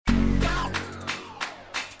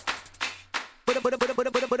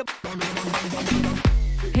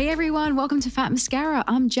Hey everyone, welcome to Fat Mascara.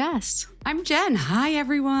 I'm Jess. I'm Jen. Hi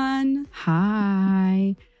everyone.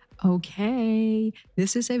 Hi. Okay,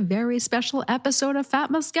 this is a very special episode of Fat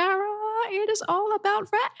Mascara. It is all about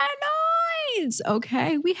retinoids.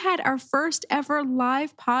 Okay, we had our first ever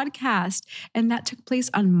live podcast, and that took place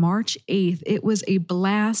on March 8th. It was a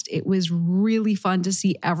blast. It was really fun to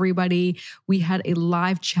see everybody. We had a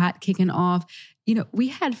live chat kicking off. You know, we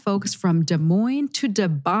had folks from Des Moines to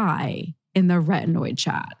Dubai in the retinoid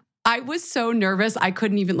chat. I was so nervous. I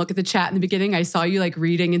couldn't even look at the chat in the beginning. I saw you like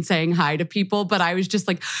reading and saying hi to people, but I was just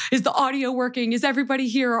like, is the audio working? Is everybody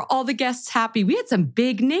here? Are all the guests happy? We had some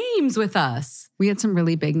big names with us. We had some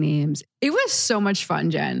really big names. It was so much fun,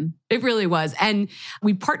 Jen. It really was. And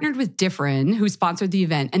we partnered with Differin, who sponsored the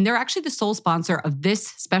event. And they're actually the sole sponsor of this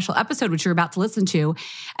special episode, which you're about to listen to.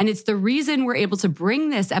 And it's the reason we're able to bring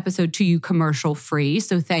this episode to you commercial free.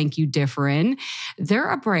 So thank you, Differin. They're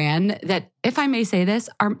a brand that, if I may say this,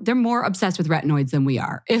 they're more obsessed with retinoids than we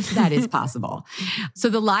are, if that is possible. So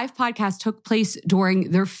the live podcast took place during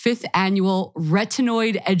their 5th annual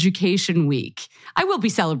Retinoid Education Week. I will be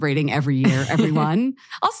celebrating every year, everyone.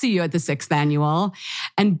 I'll see you at the 6th annual.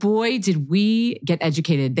 And boy, did we get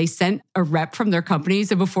educated. They sent a rep from their company.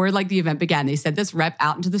 So before the event began, they sent this rep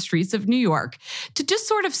out into the streets of New York to just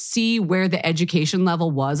sort of see where the education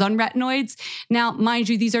level was on retinoids. Now, mind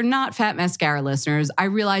you, these are not Fat Mascara listeners. I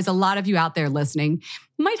realize a lot of you out there listening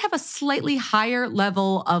might have a slightly higher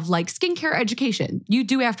level of skincare education. You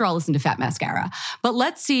do, after all, listen to Fat Mascara. But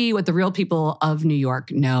let's see what the real people of New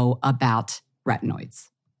York know about retinoids.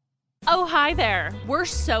 Oh, hi there. We're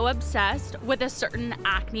so obsessed with a certain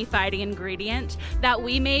acne-fighting ingredient that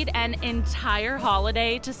we made an entire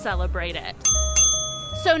holiday to celebrate it.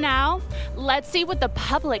 So now, let's see what the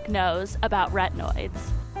public knows about retinoids.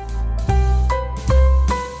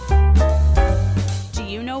 Do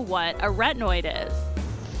you know what a retinoid is?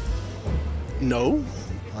 No.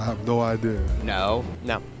 I have no idea. No.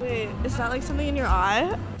 Wait, is that something in your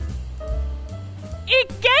eye?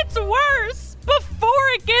 It gets worse before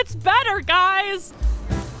it gets better, guys.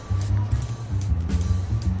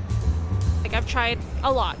 I've tried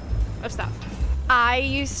a lot of stuff. I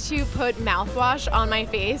used to put mouthwash on my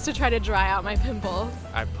face to try to dry out my pimples.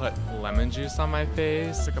 I put lemon juice on my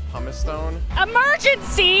face, like a pumice stone.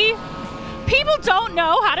 Emergency! People don't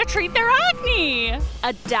know how to treat their acne.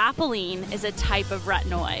 Adapalene is a type of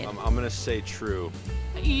retinoid. I'm going to say true.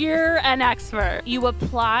 You're an expert. You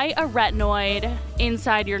apply a retinoid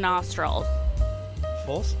inside your nostrils.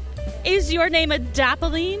 False? Is your name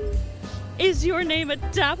Adapalene? Is your name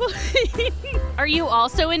Adapalene? Are you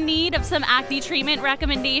also in need of some acne treatment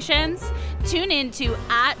recommendations? Tune in to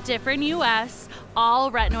 @DifferentUS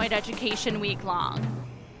all Retinoid Education Week long.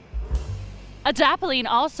 Adapalene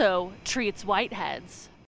also treats whiteheads.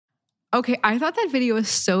 Okay, I thought that video was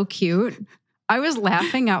so cute. I was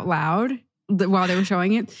laughing out loud while they were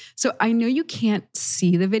showing it. So I know you can't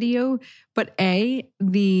see the video, but the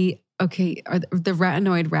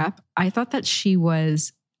retinoid rep, I thought that she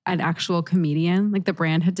was an actual comedian. The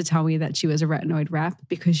brand had to tell me that she was a retinoid rep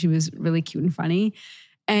because she was really cute and funny.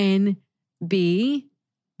 And B,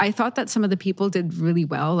 I thought that some of the people did really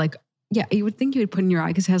well. Yeah, you would think you would put in your eye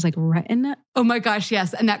because it has retin. Oh my gosh,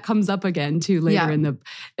 yes. And that comes up again too later in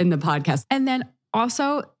the podcast. And then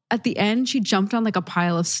also at the end, she jumped on a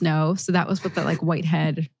pile of snow. So that was what the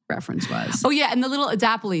whitehead reference was. Oh yeah, and the little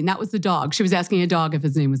Adapalene, that was the dog. She was asking a dog if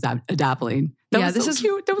his name was Adapalene. That was so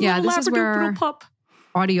cute. That was a little Labrador pup.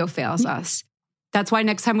 Audio fails us. That's why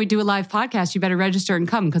next time we do a live podcast, you better register and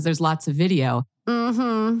come because there's lots of video.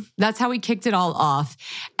 Mm-hmm. That's how we kicked it all off.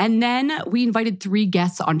 And then we invited 3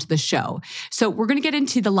 guests onto the show. So we're going to get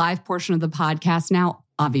into the live portion of the podcast now.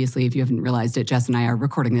 Obviously, if you haven't realized it, Jess and I are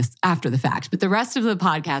recording this after the fact, but the rest of the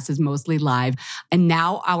podcast is mostly live. And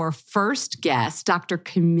now our first guest, Dr.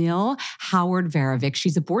 Camille Howard-Verovic.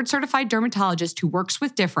 She's a board-certified dermatologist who works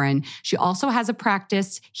with Differin. She also has a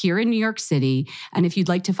practice here in New York City. And if you'd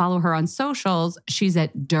like to follow her on socials, she's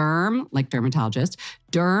at Derm, like dermatologist,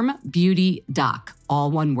 Derm Beauty Doc,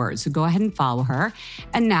 all one word. So go ahead and follow her.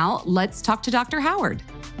 And now let's talk to Dr. Howard.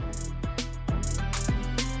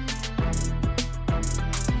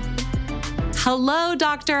 Hello,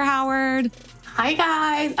 Dr. Howard. Hi,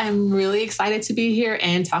 guys. I'm really excited to be here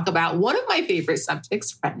and talk about one of my favorite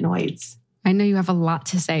subjects, retinoids. I know you have a lot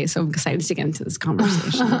to say, so I'm excited to get into this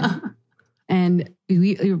conversation. And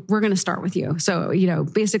we're going to start with you. So,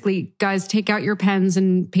 basically, guys, take out your pens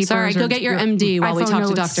and papers. Sorry, go get your MD while we talk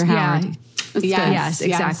to Dr. Howard. Yeah. Yes,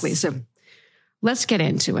 exactly. So let's get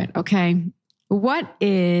into it, okay? What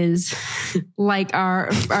is, like our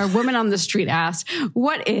woman on the street asked,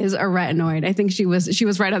 what is a retinoid? I think she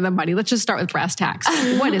was right on the money. Let's just start with brass tacks.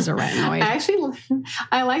 What is a retinoid?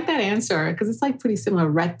 I like that answer because it's like pretty similar.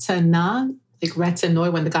 Retina, like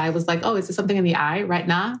retinoid, when the guy was like, oh, is it something in the eye?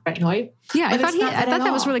 Retinoid? Yeah, I thought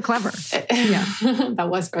that was really clever. Yeah. That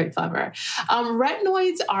was very clever.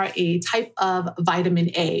 Retinoids are a type of vitamin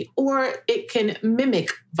A, or it can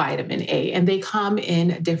mimic vitamin A, and they come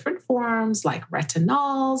in different forms like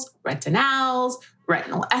retinols, retinals,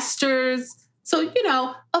 retinol esters. So,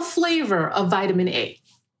 a flavor of vitamin A.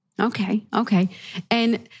 Okay.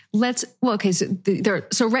 And so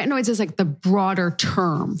retinoids is like the broader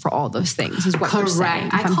term for all those things, is what you're saying.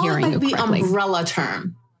 I call it like the umbrella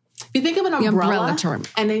term. If you think of an umbrella term,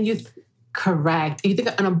 and then you think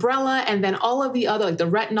of an umbrella, and then all of the other, like the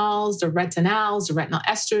retinols, the retinals, the retinol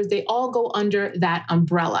esters, they all go under that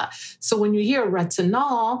umbrella. So when you hear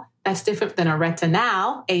retinol, that's different than a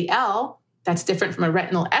retinal, AL, that's different from a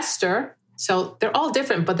retinol ester. So they're all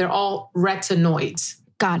different, but they're all retinoids.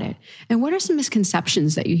 Got it. And what are some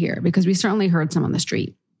misconceptions that you hear? Because we certainly heard some on the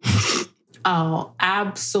street. Oh,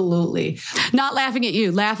 absolutely. Not laughing at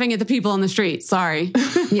you, laughing at the people on the street. Sorry.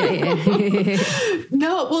 Yeah.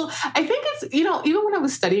 No, well, I think it's, even when I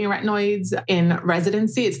was studying retinoids in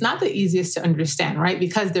residency, it's not the easiest to understand, right?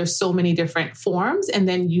 Because there's so many different forms. And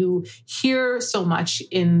then you hear so much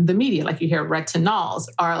in the media, like you hear retinols,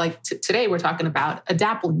 or like today we're talking about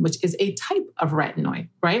adapalene, which is a type of retinoid,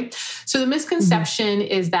 right? So the misconception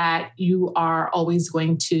is that you are always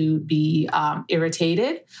going to be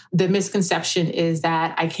irritated. The misconception is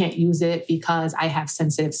that I can't use it because I have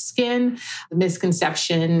sensitive skin. The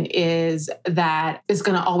misconception is that it's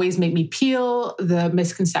going to always make me peel. The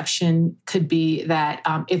misconception could be that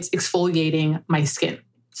it's exfoliating my skin.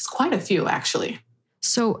 It's quite a few, actually.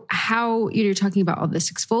 So how you're talking about all this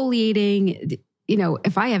exfoliating,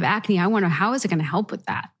 if I have acne, I wonder how is it going to help with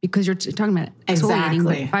that? Because you're talking about exfoliating.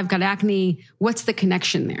 Exactly. If I've got acne, what's the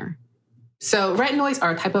connection there? So retinoids are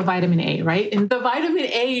a type of vitamin A, right? And the vitamin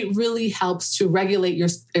A really helps to regulate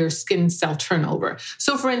your skin cell turnover.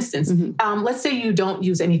 So for instance, let's say you don't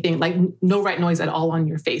use anything, like no retinoids at all on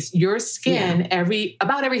your face. Your skin,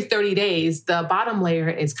 about every 30 days, the bottom layer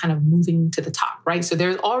is kind of moving to the top, right? So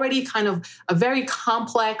there's already kind of a very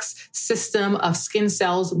complex system of skin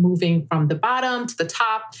cells moving from the bottom to the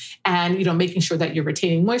top and, making sure that you're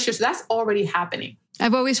retaining moisture. So that's already happening.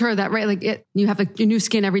 I've always heard that, right? Like you have your new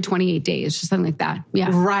skin every 28 days, just something like that. Yeah.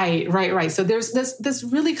 Right. So there's this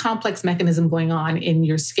really complex mechanism going on in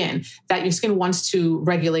your skin that your skin wants to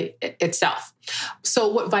regulate itself. So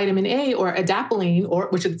what vitamin A or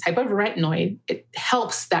adapalene, which is a type of retinoid, it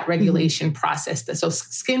helps that regulation process. So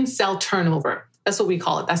skin cell turnover. That's what we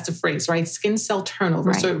call it. That's the phrase, right? Skin cell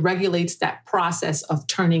turnover. Right. So it regulates that process of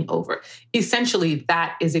turning over. Essentially,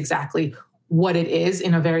 that is exactly what it is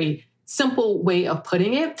in a very simple way of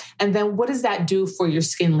putting it. And then what does that do for your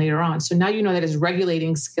skin later on? So now you know that it's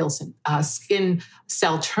regulating skin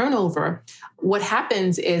cell turnover. What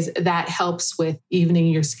happens is that helps with evening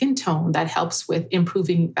your skin tone. That helps with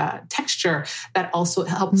improving texture. That also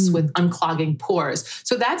helps with unclogging pores.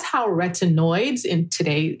 So that's how retinoids in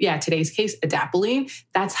today's case, adapalene,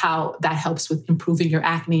 that's how that helps with improving your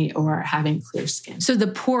acne or having clear skin. So the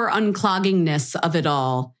pore uncloggingness of it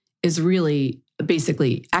all is really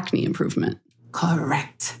basically acne improvement.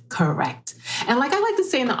 Correct. And like I like to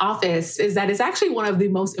say in the office is that it's actually one of the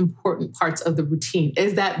most important parts of the routine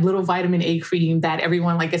is that little vitamin A cream that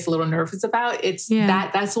everyone gets a little nervous about.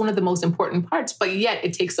 That's one of the most important parts, but yet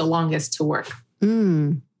it takes the longest to work.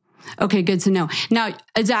 Okay, good to know. Now,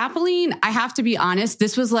 adapalene, I have to be honest,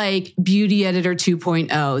 this was like Beauty Editor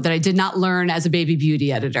 2.0 that I did not learn as a baby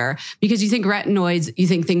beauty editor because you think retinoids, you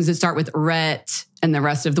think things that start with ret and the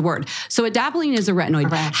rest of the word. So adapalene is a retinoid.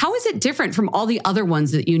 Correct. How is it different from all the other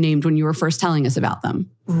ones that you named when you were first telling us about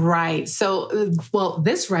them? Right. So,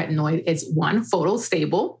 this retinoid is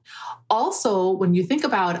photostable. Also, when you think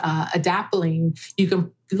about adapalene, you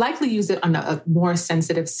can likely use it on a more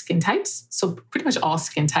sensitive skin types. So pretty much all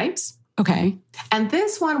skin types. Okay. And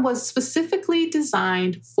this one was specifically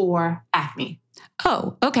designed for acne.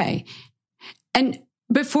 Oh, okay. And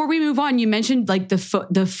before we move on, you mentioned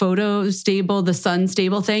the photo stable, the sun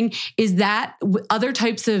stable thing. Is that other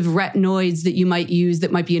types of retinoids that you might use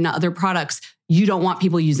that might be in other products? You don't want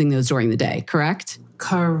people using those during the day, correct?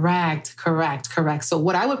 Correct. So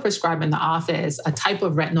what I would prescribe in the office, a type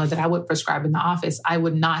of retinoid that I would prescribe in the office, I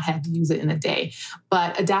would not have used it in a day.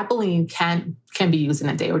 But adapalene can be used in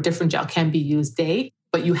a day, or different gel can be used day,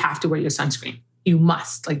 but you have to wear your sunscreen. You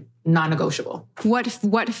must, non-negotiable. What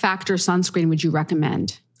factor sunscreen would you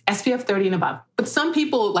recommend? SPF 30 and above. But some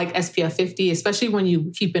people like SPF 50, especially when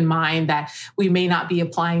you keep in mind that we may not be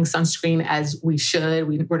applying sunscreen as we should.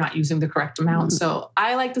 We're not using the correct amount. So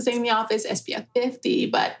I like to say in the office SPF 50,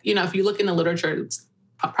 but if you look in the literature, it's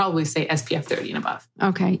probably say SPF 30 and above.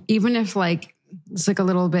 Okay. Even if it's like a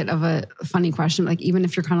little bit of a funny question, like even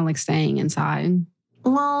if you're kind of like staying inside.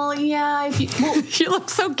 Well, yeah. You look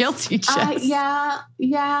so guilty, Jess. Yeah.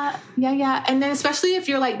 And then especially if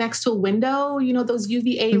you're like next to a window, those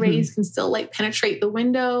UVA rays can still like penetrate the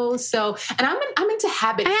window. So, and I'm into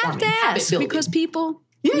habit forming. I have to ask because people...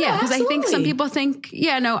 Yeah, because I think some people think,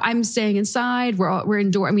 I'm staying inside. We're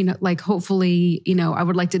indoor. I mean, like, hopefully, I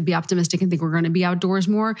would like to be optimistic and think we're going to be outdoors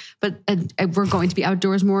more, but we're going to be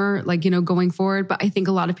outdoors more, like, going forward. But I think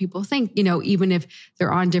a lot of people think, even if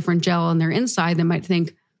they're on different gel and they're inside, they might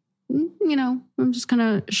think, I'm just kind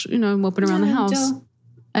of, moping around the house.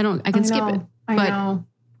 I can skip it. I know.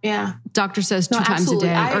 Yeah. Doctor says 2 times a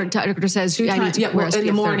day, or doctor says I need to wear SPF in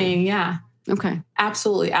the morning. 30. Yeah. Okay.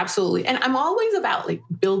 Absolutely. And I'm always about like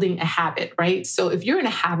building a habit, right? So if you're in a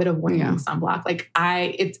habit of wearing sunblock, like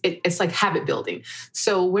it's like habit building.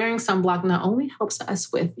 So wearing sunblock not only helps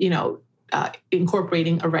us with,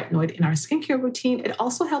 incorporating a retinoid in our skincare routine, it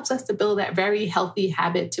also helps us to build that very healthy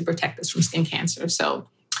habit to protect us from skin cancer. So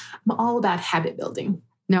I'm all about habit building.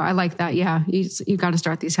 No, I like that. Yeah. You got to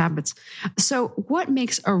start these habits. So what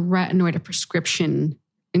makes a retinoid a prescription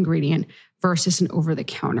ingredient versus an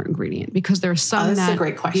over-the-counter ingredient? Because there are some that's a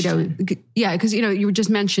great question. Because you just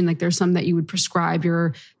mentioned like there's some that you would prescribe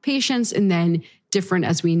your patients, and then different,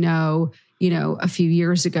 as we know, a few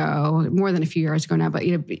years ago, more than a few years ago now, but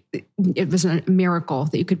it was a miracle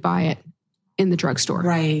that you could buy it in the drugstore.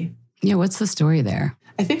 Right. Yeah. What's the story there?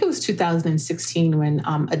 I think it was 2016 when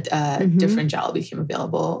a different gel became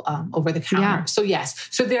available over the counter. Yeah. So yes,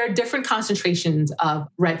 so there are different concentrations of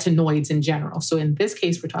retinoids in general. So in this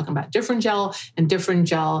case, we're talking about different gel, and different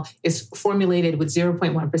gel is formulated with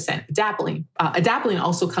 0.1% adapalene. Adapalene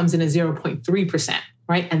also comes in at 0.3%.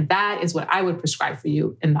 Right. And that is what I would prescribe for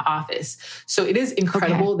you in the office. So it is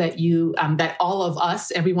incredible that that all of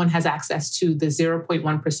us, everyone has access to the 0.1%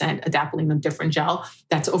 adapalene of different gel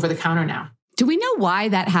that's over the counter now. Do we know why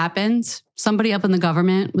that happened? Somebody up in the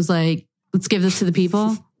government was like, let's give this to the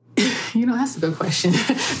people. That's a good question.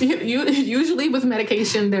 Usually with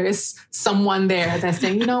medication, there is someone there that's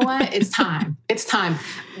saying, you know what? It's time. It's time.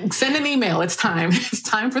 Send an email. It's time. It's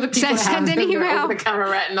time for the people to have over-the-counter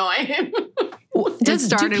retinoid.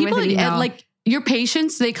 Do people your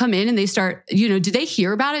patients, they come in and they start, do they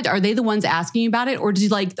hear about it? Are they the ones asking you about it? Or do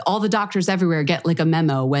all the doctors everywhere get like a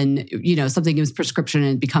memo when, something is prescription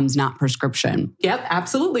and it becomes not prescription? Yep,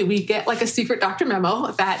 absolutely. We get like a secret doctor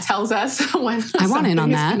memo that tells us when something is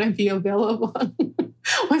going to be available.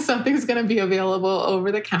 When something's going to be available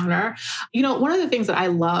over the counter. One of the things that I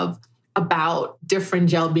love about different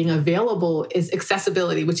gel being available is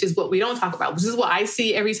accessibility, which is what we don't talk about, which is what I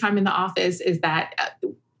see every time in the office, is that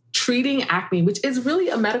treating acne, which is really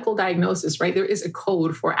a medical diagnosis, right? There is a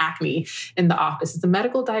code for acne in the office. It's a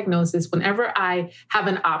medical diagnosis. Whenever I have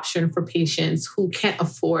an option for patients who can't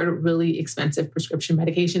afford really expensive prescription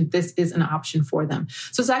medication, this is an option for them.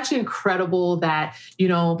 So it's actually incredible that,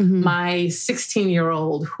 my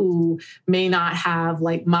 16-year-old who may not have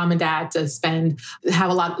like mom and dad to have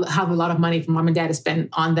a lot of money for mom and dad to spend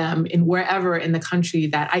on them in wherever in the country,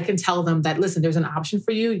 that I can tell them that, listen, there's an option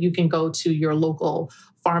for you. You can go to your local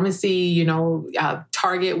pharmacy,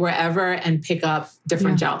 Target, wherever, and pick up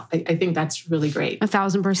different gel. I think that's really great.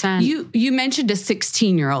 1,000%. You mentioned a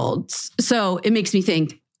 16-year-old. So it makes me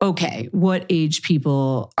think, okay, what age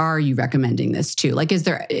people are you recommending this to? Like, is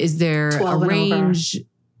there a range?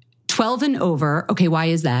 12 and over. Okay, why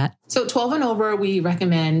is that? So 12 and over, we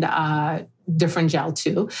recommend different gel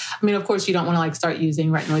too. I mean, of course, you don't want to like start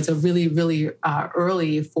using retinoids really, really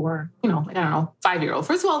early for, 5-year-old.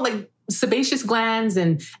 First of all, like, sebaceous glands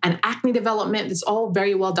and acne development, it's all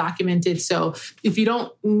very well documented. So if you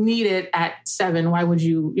don't need it at 7, why would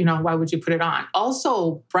you put it on?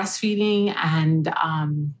 Also, breastfeeding and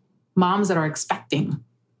moms that are expecting,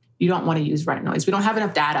 you don't want to use retinoids. We don't have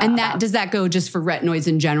enough data. And does that go just for retinoids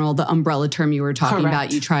in general, the umbrella term you were talking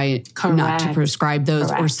about? You try not to prescribe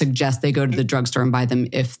those or suggest they go to the drugstore and buy them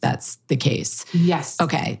if that's the case. Yes.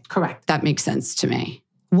 Okay. Correct. That makes sense to me.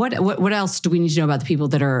 What else do we need to know about the people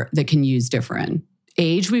that can use different?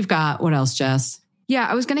 Age, we've got. What else, Jess? Yeah,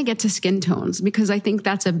 I was going to get to skin tones because I think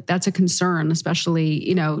that's a concern,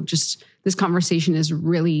 especially, just this conversation is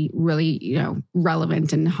really, really,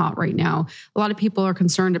 relevant and hot right now. A lot of people are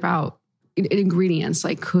concerned about ingredients.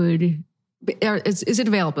 Like, is it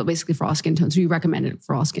available basically for all skin tones? Do you recommend it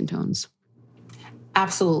for all skin tones?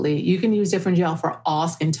 Absolutely. You can use different gel for all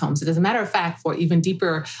skin tones. As a matter of fact, for even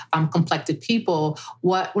deeper complected people,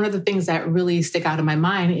 one of the things that really stick out in my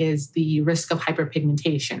mind is the risk of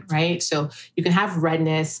hyperpigmentation, right? So you can have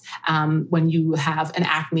redness when you have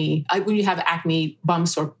acne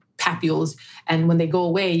bumps or papules. And when they go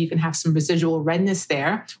away, you can have some residual redness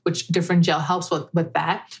there, which different gel helps with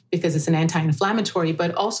that because it's an anti-inflammatory.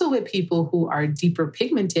 But also with people who are deeper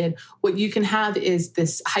pigmented, what you can have is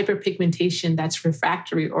this hyperpigmentation that's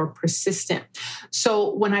refractory or persistent.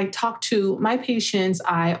 So when I talk to my patients,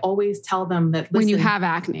 I always tell them that, when you have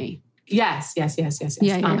acne. Yes. Yeah,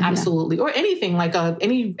 absolutely. Or anything like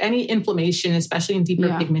any inflammation, especially in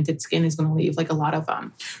deeper pigmented skin, is going to leave like a lot of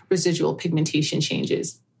residual pigmentation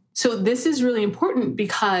changes. So this is really important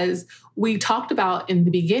because we talked about in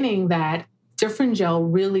the beginning that different gel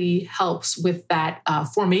really helps with that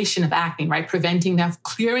formation of acne, right? Preventing that,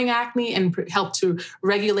 clearing acne, and help to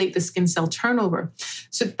regulate the skin cell turnover.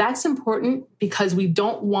 So that's important because we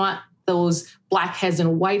don't want those blackheads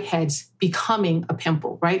and whiteheads becoming a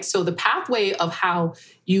pimple, right? So the pathway of how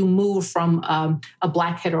you move from a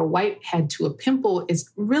blackhead or a whitehead to a pimple is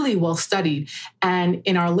really well studied. And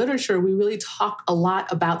in our literature, we really talk a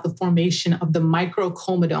lot about the formation of the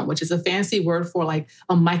microcomedone, which is a fancy word for like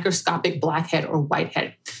a microscopic blackhead or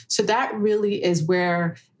whitehead. So that really is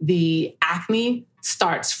where the acne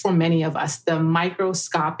starts for many of us, the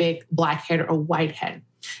microscopic blackhead or whitehead.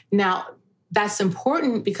 Now, that's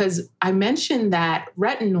important because I mentioned that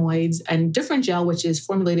retinoids and different gel, which is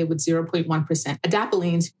formulated with 0.1%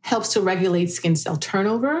 adapalene, helps to regulate skin cell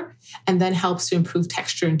turnover and then helps to improve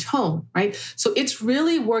texture and tone, right? So it's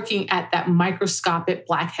really working at that microscopic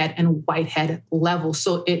blackhead and whitehead level.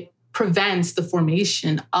 So it prevents the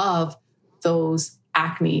formation of those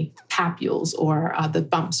acne papules or the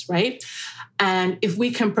bumps, right? And if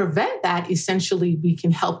we can prevent that, essentially, we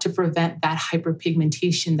can help to prevent that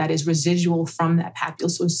hyperpigmentation that is residual from that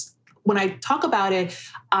papule. So when I talk about it,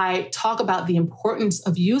 I talk about the importance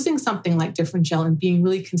of using something like different gel and being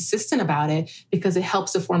really consistent about it because it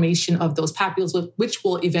helps the formation of those papules, which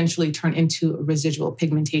will eventually turn into residual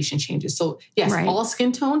pigmentation changes. So yes, all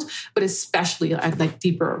skin tones, but especially like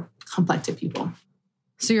deeper complected people.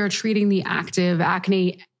 So you're treating the active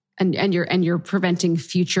acne and you're preventing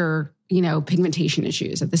future, pigmentation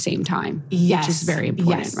issues at the same time. Yes. Which is very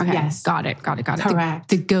important. Yes. Okay. Yes. Got it. Correct.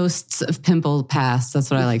 The ghosts of pimple past.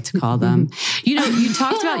 That's what I like to call them. You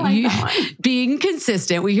talked about you being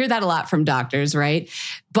consistent. We hear that a lot from doctors, right?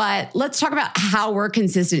 But let's talk about how we're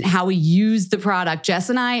consistent, how we use the product. Jess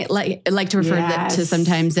and I like to refer to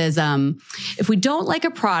sometimes as if we don't like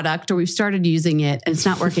a product or we've started using it and it's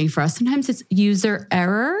not working for us, sometimes it's user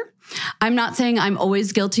error. I'm not saying I'm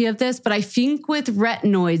always guilty of this, but I think with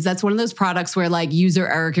retinoids, that's one of those products where like user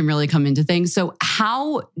error can really come into things. So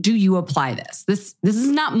how do you apply this? This is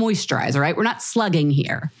not moisturizer, right? We're not slugging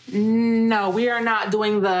here. No, we are not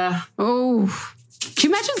doing the... Oh, can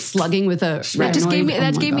you imagine slugging with a retinoid?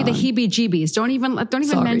 That gave me the heebie-jeebies. Don't even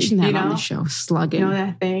mention that on the show. Slugging.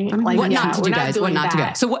 That thing? What not to do, guys? What not to do.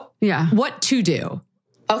 So what to do?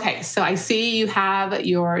 Okay, so I see you have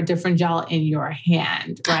your different gel in your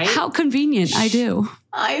hand, right? How convenient. I do.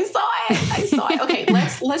 I saw it. Okay,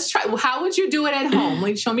 let's try. How would you do it at home?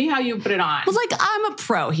 Like, show me how you put it on. Well, like I'm a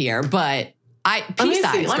pro here, but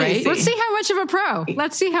pea-sized, right? Let's see how much of a pro.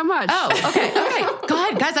 Let's see how much. Oh, okay.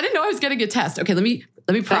 God, guys, I didn't know I was getting a test. Okay, let me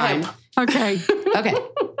prime. Okay.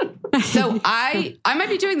 So I might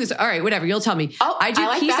be doing this. All right, whatever. You'll tell me. Oh, I do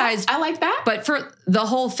pea-sized. I like that. But for the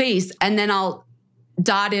whole face, and then I'll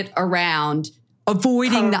dot it around,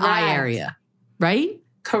 avoiding the eye area, right?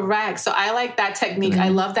 Correct. So I like that technique. I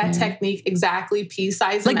love that technique. Exactly.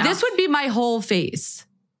 Pea-sized amount. This would be my whole face.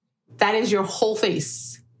 That is your whole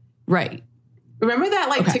face. Right. Remember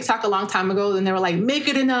that TikTok a long time ago? And they were like, make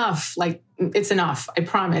it enough. Like, it's enough. I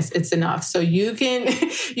promise it's enough. So you can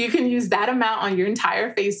use that amount on your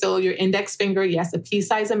entire face. So your index finger, yes, a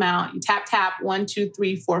pea-sized amount. You tap, 1, 2,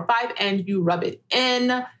 3, 4, 5, and you rub it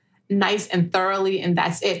in nice and thoroughly, and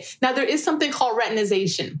that's it. Now, there is something called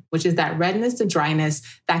retinization, which is that redness and dryness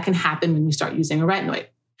that can happen when you start using a retinoid.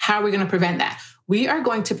 How are we going to prevent that? We are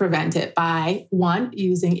going to prevent it by, 1,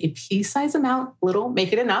 using a pea-sized amount,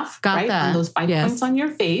 make it enough, Got that. On those 5 points on your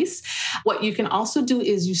face. What you can also do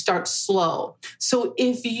is you start slow. So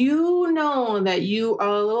if you know that you are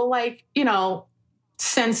a little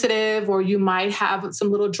sensitive, or you might have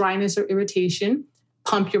some little dryness or irritation,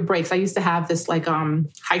 pump your brakes. I used to have this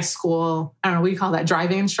high school, I don't know what you call that,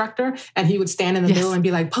 driving instructor. And he would stand in the middle and be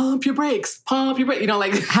like, pump your brakes. How do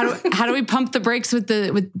we pump the brakes with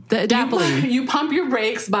the adapalene? You pump your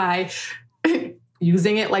brakes by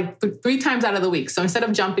using it like 3 times out of the week. So instead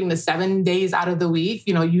of jumping the 7 days out of the week,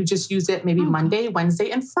 you just use it maybe Monday,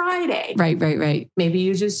 Wednesday, and Friday. Right. Maybe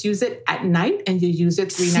you just use it at night and you use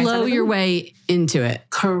it 3 nights out of the week. Slow your way into it.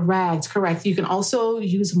 Correct. You can also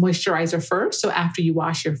use moisturizer first. So after you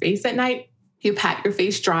wash your face at night, you pat your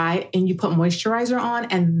face dry and you put moisturizer on,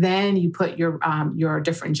 and then you put your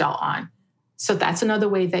different gel on. So that's another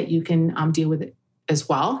way that you can deal with it as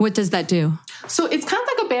well. What does that do? So it's kind of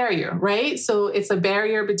like a barrier, right? So it's a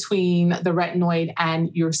barrier between the retinoid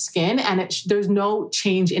and your skin, and there's no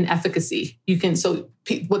change in efficacy.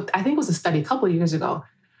 What I think was a study a couple of years ago.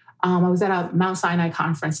 I was at a Mount Sinai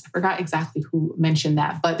conference. I forgot exactly who mentioned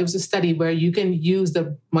that, but there was a study where you can use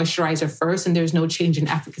the moisturizer first and there's no change in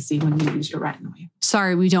efficacy when you use your retinoid.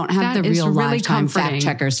 Sorry, we don't have the real really lifetime comforting. fact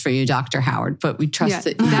checkers for you, Dr. Howard, but we trust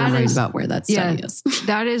that you're worried about where that study is.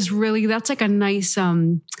 That's like a nice,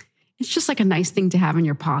 it's just like a nice thing to have in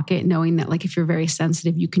your pocket, knowing that like if you're very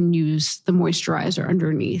sensitive, you can use the moisturizer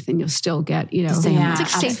underneath and you'll still get, it's like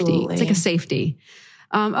safety. Absolutely. It's like a safety.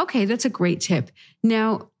 Okay, that's a great tip.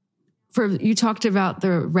 Now, you talked about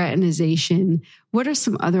the retinization. What are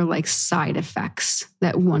some other like side effects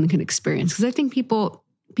that one can experience? Because I think people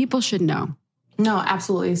should know. No,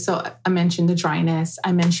 absolutely. So I mentioned the dryness.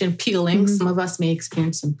 I mentioned peeling. Mm-hmm. Some of us may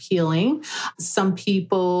experience some peeling. Some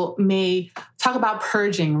people may talk about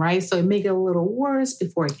purging, right? So it may get a little worse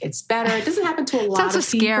before it gets better. It doesn't happen to a lot of people. Sounds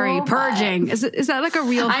so scary. Purging. Is that like a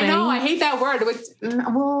real thing? I know. I hate that word.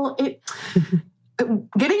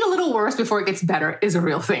 Getting a little worse before it gets better is a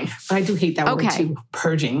real thing. But I do hate that word too,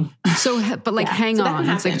 purging. So, but like hang on.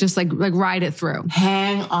 It's like just like ride it through.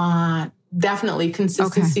 Hang on. Definitely.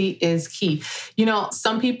 Consistency is key.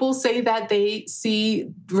 Some people say that they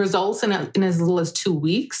see results in as little as 2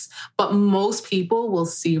 weeks, but most people will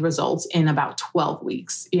see results in about 12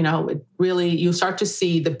 weeks. You start to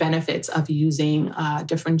see the benefits of using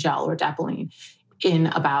different gel or Adapalene in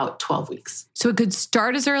about 12 weeks. So it could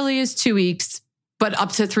start as early as 2 weeks, but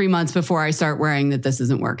up to 3 months before I start worrying that this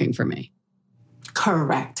isn't working for me.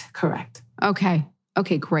 Correct. Okay,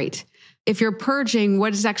 great. If you're purging,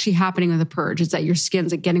 what is actually happening with the purge? Is that your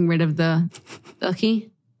skin's like getting rid of the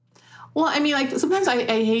icky? Well, I mean, like sometimes I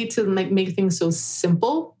hate to make things so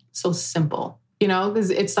simple. Because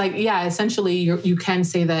it's like, essentially you can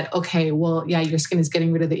say that, okay, well, your skin is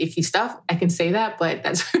getting rid of the icky stuff. I can say that, but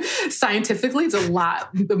that's scientifically, it's a lot,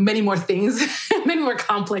 many more things, many more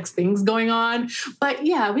complex things going on. But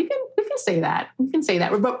yeah, we can say that.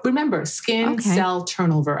 But remember, skin cell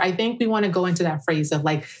turnover. I think we want to go into that phrase of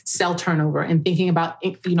like cell turnover and thinking about,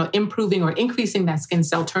 improving or increasing that skin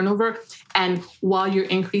cell turnover. And while you're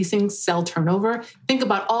increasing cell turnover, think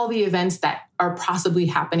about all the events that are possibly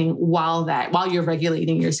happening while you're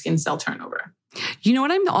regulating your skin cell turnover. You know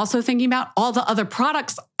what I'm also thinking about? All the other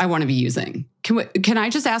products I want to be using. Can I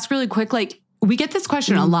just ask really quick? Like, we get this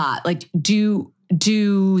question a lot. Like, do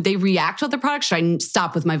they react with the product? Should I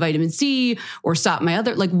stop with my vitamin C or stop my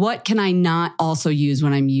other? Like, what can I not also use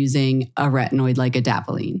when I'm using a retinoid like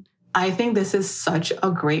Adapalene? I think this is such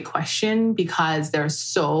a great question because there are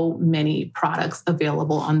so many products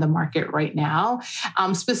available on the market right now.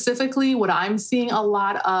 Specifically, what I'm seeing a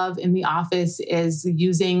lot of in the office is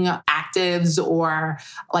using actives or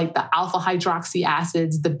like the alpha hydroxy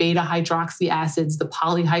acids, the beta hydroxy acids, the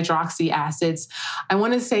polyhydroxy acids. I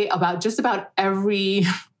want to say just about every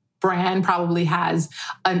brand probably has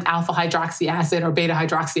an alpha hydroxy acid or beta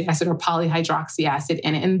hydroxy acid or polyhydroxy acid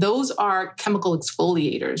in it. And those are chemical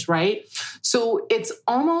exfoliators, right? So it's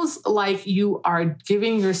almost like you are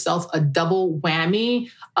giving yourself a double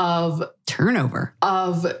whammy of turnover.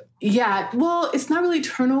 It's not really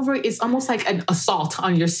turnover. It's almost like an assault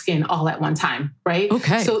on your skin all at one time, right?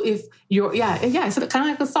 Okay. So if you're, it's kind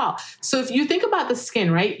of like assault. So if you think about the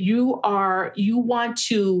skin, right,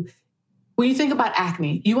 when you think about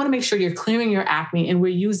acne, you want to make sure you're clearing your acne and we're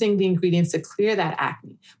using the ingredients to clear that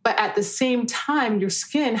acne. But at the same time, your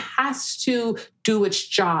skin has to do its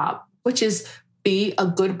job, which is be a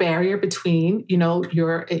good barrier between,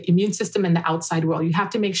 your immune system and the outside world. You have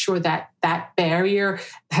to make sure that that barrier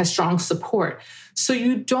has strong support. So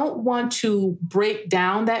you don't want to break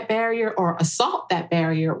down that barrier or assault that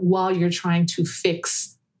barrier while you're trying to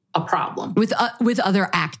fix a problem. With other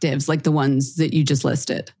actives like the ones that you just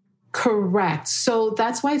listed. Correct. So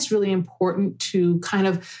that's why it's really important to kind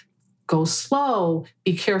of go slow,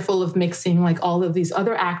 be careful of mixing like all of these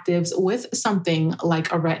other actives with something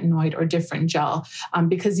like a retinoid or different gel,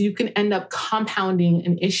 because you can end up compounding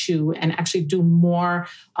an issue and actually do more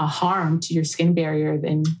harm to your skin barrier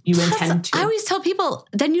than you intend to. I always tell people,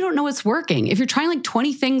 then you don't know it's working. If you're trying like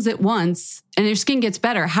 20 things at once, and their skin gets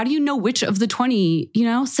better. How do you know which of the 20,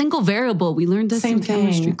 single variable? We learned this in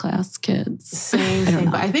chemistry class, kids. Same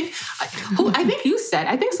thing. But I think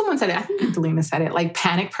someone said it. I think Delina said it, like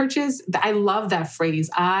panic purchase. I love that phrase.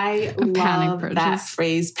 I love that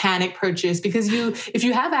phrase, panic purchase, because if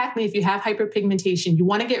you have acne, if you have hyperpigmentation, you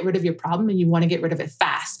want to get rid of your problem and you want to get rid of it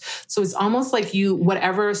fast. So it's almost like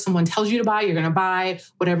whatever someone tells you to buy, you're going to buy,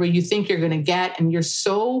 whatever you think you're going to get. And you're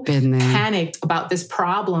so panicked about this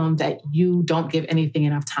problem that you don't give anything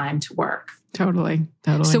enough time to work. Totally.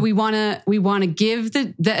 So we want to give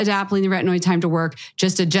the adapalene, the retinoid time to work.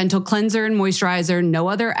 Just a gentle cleanser and moisturizer, no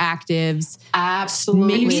other actives. Absolutely.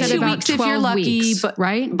 Maybe You said 2 about weeks if 12 you're lucky, weeks, but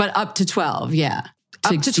right? But up to 12, yeah.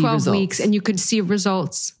 Up to 12 results. weeks, and you could see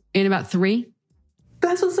results in about 3.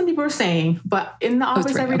 That's what some people are saying. But in the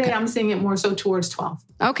office 3, every day, okay. I'm seeing it more so towards 12.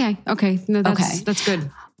 Okay. No, that's good.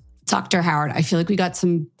 Dr. Howard, I feel like we got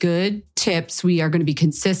some good tips. We are going to be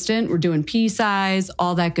consistent. We're doing pea size,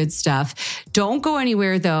 all that good stuff. Don't go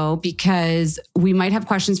anywhere though, because we might have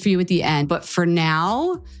questions for you at the end. But for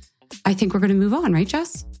now, I think we're going to move on, right,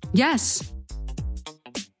 Jess? Yes.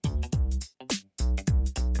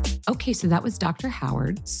 Okay, so that was Dr.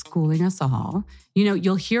 Howard schooling us all.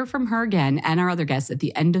 You'll hear from her again and our other guests at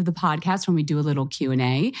the end of the podcast when we do a little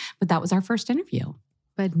Q&A, but that was our first interview.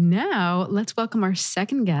 But now let's welcome our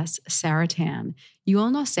second guest, Sarah Tan. You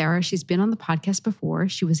all know Sarah. She's been on the podcast before.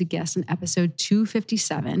 She was a guest in episode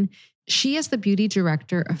 257. She is the beauty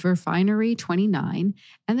director of Refinery 29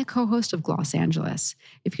 and the co-host of Gloss Angeles.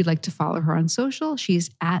 If you'd like to follow her on social,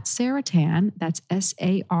 she's at Sarah Tan. That's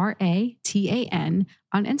SARATAN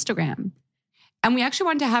on Instagram. And we actually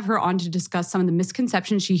wanted to have her on to discuss some of the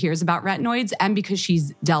misconceptions she hears about retinoids, and because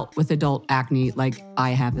she's dealt with adult acne like I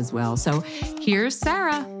have as well. So here's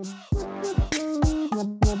Sarah.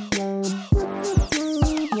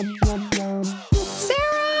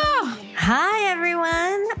 Sarah! Hi,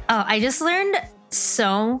 everyone. Oh, I just learned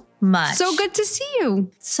so much. So good to see you.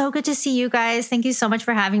 So good to see you guys. Thank you so much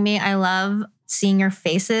for having me. I love seeing your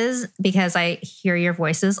faces because I hear your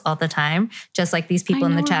voices all the time, just like these people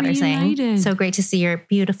in the chat are saying. So great to see your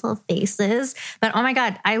beautiful faces. But oh my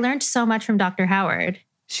God, I learned so much from Dr. Howard.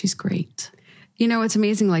 She's great. It's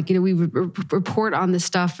amazing. Like, we report on this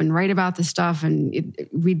stuff and write about this stuff. And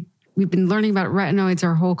we've been learning about retinoids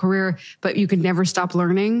our whole career, but you can never stop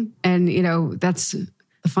learning. And, that's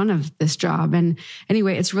the fun of this job. And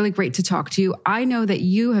anyway, it's really great to talk to you. I know that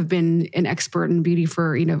you have been an expert in beauty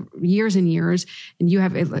for, years and years. And you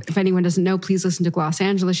have, if anyone doesn't know, please listen to Gloss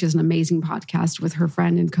Angeles. She has an amazing podcast with her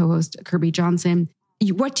friend and co-host Kirby Johnson.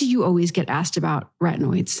 What do you always get asked about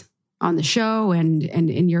retinoids on the show and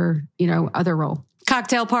in your, other role?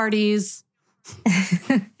 Cocktail parties.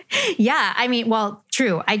 Yeah,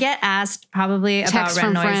 true. I get asked probably about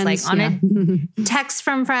retinoids, like on it. Texts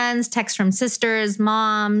from friends, texts from sisters,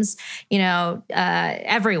 moms,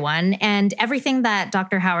 everyone. And everything that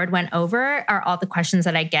Dr. Howard went over are all the questions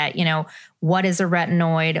that I get. What is a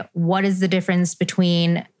retinoid? What is the difference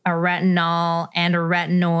between a retinol and a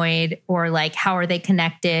retinoid? Or like, how are they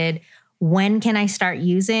connected? When can I start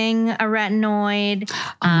using a retinoid?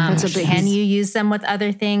 Can you use them with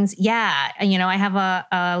other things? Yeah. I have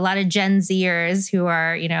a lot of Gen Zers who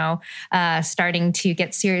are, starting to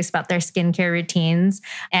get serious about their skincare routines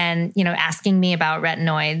and, asking me about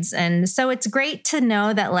retinoids. And so it's great to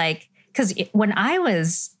know that, like, because when I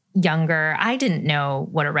was younger, I didn't know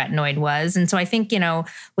what a retinoid was. And so I think,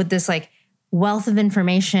 with this like wealth of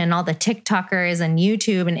information, all the TikTokers and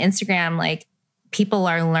YouTube and Instagram, like, people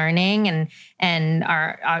are learning and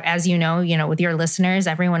are, as with your listeners,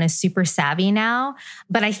 everyone is super savvy now.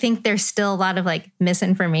 But I think there's still a lot of like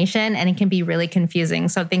misinformation and it can be really confusing.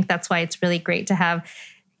 So I think that's why it's really great to have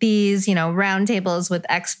these, roundtables with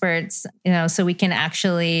experts, so we can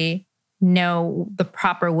actually know the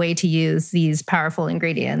proper way to use these powerful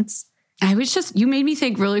ingredients. You made me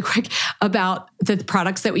think really quick about the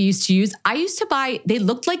products that we used to use. I used to buy, they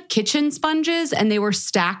looked like kitchen sponges and they were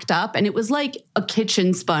stacked up and it was like a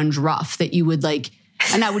kitchen sponge rough that you would like,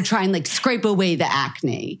 and I would try and like scrape away the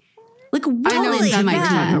acne. Like,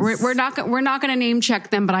 we're not going to name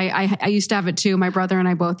check them, but I used to have it too. My brother and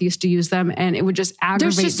I both used to use them and it would just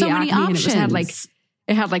aggravate the acne. And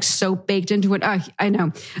it had like soap baked into it. I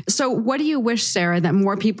know. So what do you wish, Sarah, that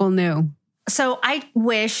more people knew? So I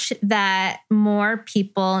wish that more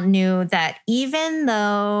people knew that even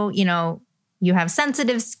though, you have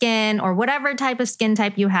sensitive skin or whatever type of skin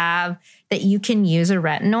type you have, that you can use a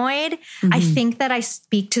retinoid. Mm-hmm. I think that I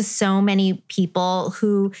speak to so many people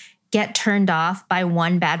who get turned off by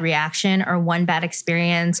one bad reaction or one bad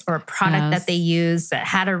experience or a product that they use that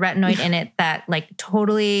had a retinoid in it that like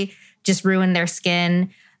totally just ruined their skin.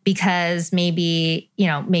 because maybe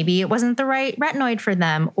it wasn't the right retinoid for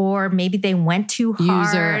them, or maybe they went too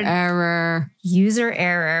hard. User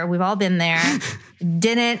error. We've all been there.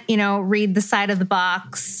 Didn't, read the side of the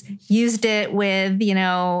box, used it with,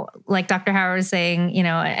 like Dr. Howard was saying,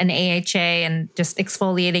 an AHA and just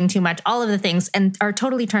exfoliating too much, all of the things, and are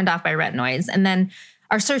totally turned off by retinoids. And then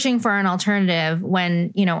are searching for an alternative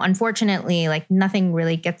when, unfortunately, like nothing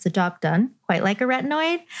really gets the job done quite like a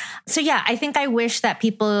retinoid. So yeah, I think I wish that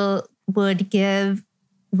people would give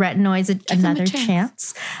retinoids another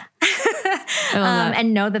chance.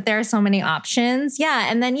 And know that there are so many options.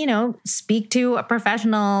 Yeah. And then, speak to a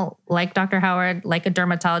professional like Dr. Howard, like a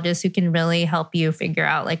dermatologist who can really help you figure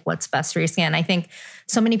out like what's best for your skin. I think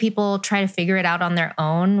so many people try to figure it out on their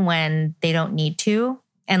own when they don't need to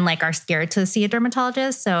and like are scared to see a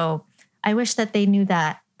dermatologist. So I wish that they knew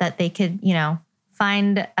that they could,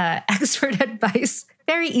 find expert advice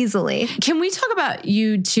very easily. Can we talk about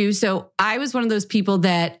you too? So I was one of those people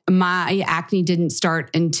that my acne didn't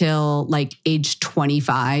start until like age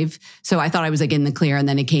 25. So I thought I was like in the clear, and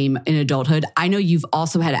then it came in adulthood. I know you've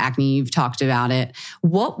also had acne. You've talked about it.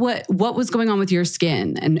 What was going on with your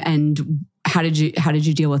skin, and how did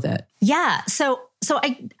you deal with it? Yeah. So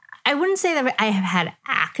I wouldn't say that I have had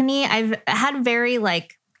acne. I've had very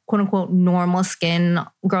like quote unquote normal skin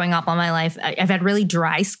growing up all my life. I've had really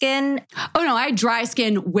dry skin. Oh no, I had dry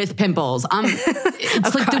skin with pimples.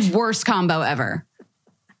 It's like the worst combo ever.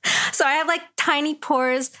 So I have like tiny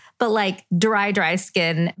pores, but like dry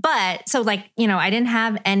skin. But so like, I didn't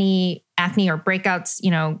have any acne or breakouts,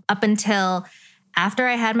 up until after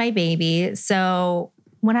I had my baby. So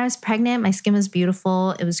when I was pregnant, my skin was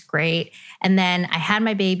beautiful. It was great. And then I had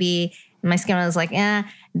my baby, and my skin was like, eh.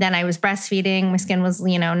 Then I was breastfeeding. My skin was,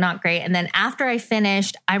 not great. And then after I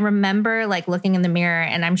finished, I remember like looking in the mirror,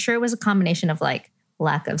 and I'm sure it was a combination of like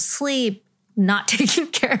lack of sleep, not taking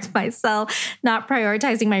care of myself, not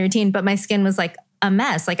prioritizing my routine, but my skin was like a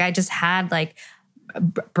mess. Like I just had like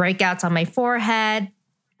breakouts on my forehead.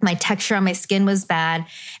 My texture on my skin was bad.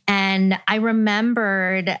 And I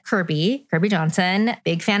remembered Kirby Johnson,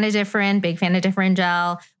 big fan of Differin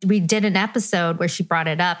gel. We did an episode where she brought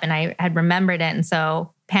it up, and I had remembered it. And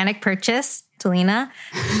so panic purchase, Talina,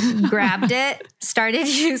 grabbed it, started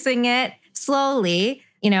using it slowly,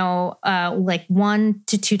 like 1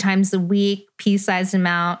 to 2 times a week, pea-sized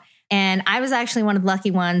amount. And I was actually one of the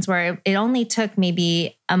lucky ones where it only took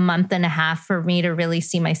maybe a month and a half for me to really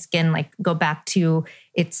see my skin like go back to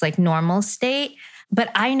its like normal state.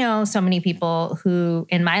 But I know so many people who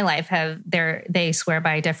in my life they swear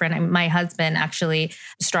by Differin. My husband actually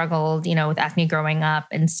struggled, with acne growing up,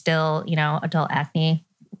 and still, adult acne.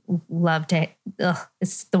 Loved it. Ugh,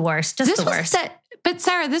 it's the worst. Just the worst. But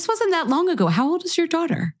Sarah, this wasn't that long ago. How old is your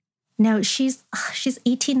daughter? No, she's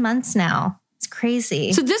 18 months now. It's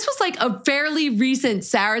crazy. So this was like a fairly recent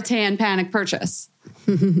Saratan panic purchase.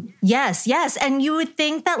 Yes. And you would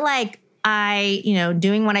think that like I,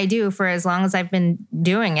 doing what I do for as long as I've been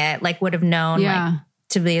doing it, like would have known like,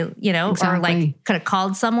 to be, exactly. Or like could have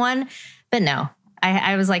called someone. But no,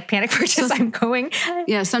 I was like panic purchase. I'm going.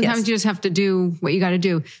 Yeah. Sometimes you just have to do what you got to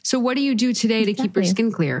do. So what do you do today to keep your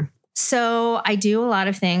skin clear? So I do a lot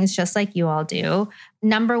of things just like you all do.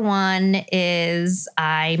 Number one is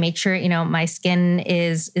I make sure, my skin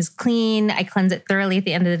is clean. I cleanse it thoroughly at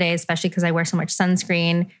the end of the day, especially because I wear so much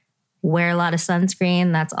sunscreen. Wear a lot of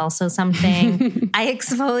sunscreen. That's also something. I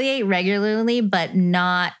exfoliate regularly, but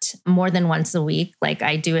not more than once a week. Like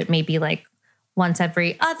I do it maybe like once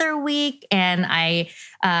every other week. And I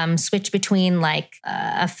switch between like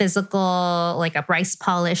a physical, like a rice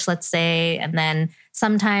polish, let's say, and then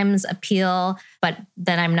sometimes a peel, but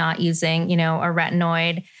then I'm not using, a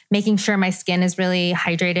retinoid, making sure my skin is really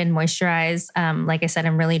hydrated and moisturized. Like I said,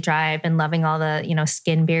 I'm really dry. I've been loving all the,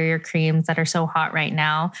 skin barrier creams that are so hot right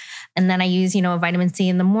now. And then I use, vitamin C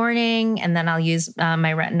in the morning, and then I'll use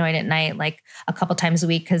my retinoid at night, like a couple times a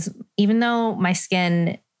week. Because even though my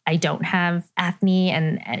skin, I don't have acne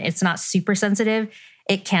and it's not super sensitive,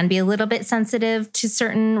 it can be a little bit sensitive to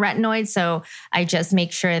certain retinoids. So I just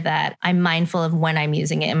make sure that I'm mindful of when I'm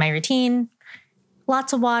using it in my routine.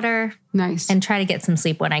 Lots of water. Nice. And try to get some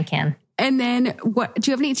sleep when I can. And then do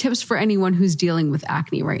you have any tips for anyone who's dealing with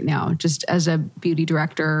acne right now? Just as a beauty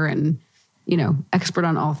director and, expert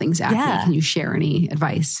on all things acne, Can you share any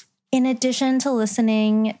advice? In addition to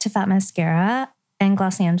listening to Fat Mascara and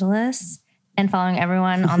Los Angeles and following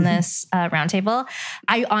everyone on this roundtable,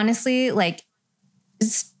 I honestly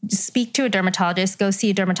speak to a dermatologist, go see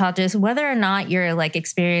a dermatologist, whether or not you're like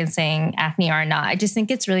experiencing acne or not. I just think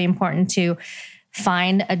it's really important to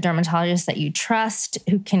find a dermatologist that you trust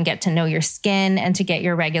who can get to know your skin and to get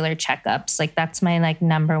your regular checkups. Like that's my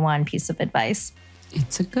number one piece of advice.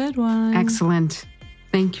 It's a good one. Excellent.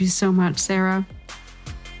 Thank you so much, Sarah.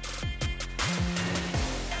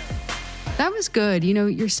 That was good.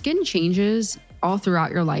 Your skin changes all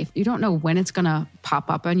throughout your life. You don't know when it's going to pop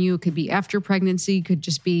up on you. It could be after pregnancy, could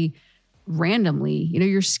just be randomly.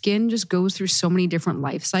 Your skin just goes through so many different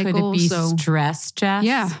life cycles. Could it be stress, Jess?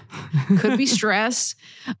 Yeah, could be stress.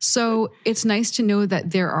 So it's nice to know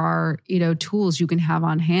that there are, tools you can have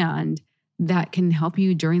on hand that can help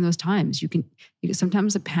you during those times. You can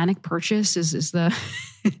sometimes a panic purchase is the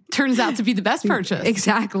turns out to be the best purchase.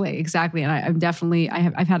 Exactly. And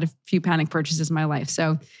I've had a few panic purchases in my life.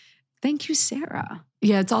 So thank you, Sarah.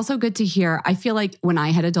 Yeah, it's also good to hear. I feel like when I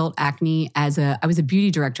had adult acne I was a beauty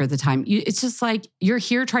director at the time. It's just like you're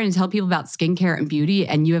here trying to tell people about skincare and beauty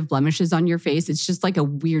and you have blemishes on your face. It's just like a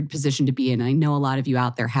weird position to be in. I know a lot of you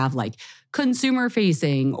out there have consumer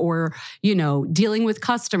facing or, dealing with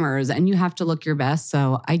customers and you have to look your best.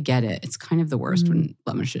 So I get it. It's kind of the worst when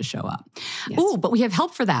blemishes show up. Yes. Oh, but we have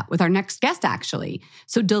help for that with our next guest, actually.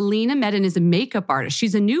 So Delina Medin is a makeup artist.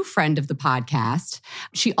 She's a new friend of the podcast.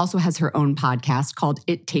 She also has her own podcast called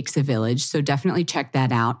It Takes a Village. So definitely check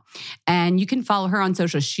that out. And you can follow her on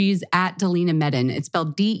social. She's at Delina Medin. It's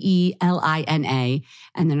spelled Delina.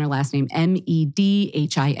 And then her last name, Medhin,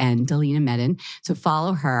 Delina Medin. So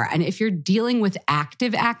follow her. And if you're dealing with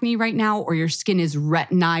active acne right now, or your skin is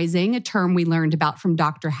retinizing, a term we learned about from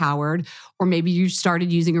Dr. Howard, or maybe you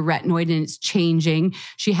started using a retinoid and it's changing,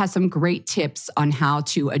 she has some great tips on how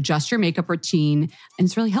to adjust your makeup routine. And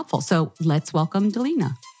it's really helpful. So let's welcome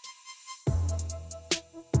Delina.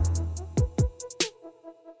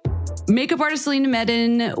 Makeup artist Delina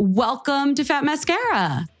Medin, welcome to Fat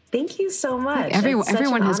Mascara. Thank you so much.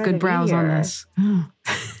 Everyone has good brows on this.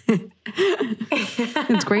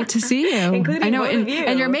 It's great to see you. Including I know, both of you.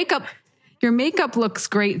 And your makeup looks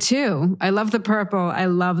great too. I love the purple.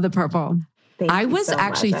 I was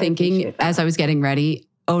actually thinking as I was getting ready,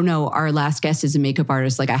 oh no, our last guest is a makeup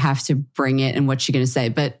artist. I have to bring it and what's she going to say?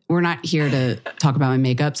 But we're not here to talk about my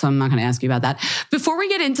makeup, so I'm not going to ask you about that. Before we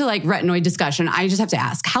get into retinoid discussion, I just have to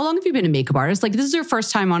ask, how long have you been a makeup artist? This is your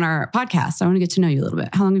first time on our podcast. I want to get to know you a little bit.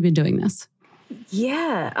 How long have you been doing this?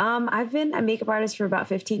 Yeah, I've been a makeup artist for about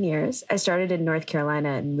 15 years. I started in North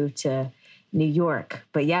Carolina and moved to New York.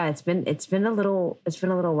 But yeah, it's been a little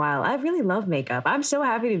while. I really love makeup. I'm so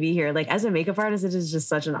happy to be here. As a makeup artist, it is just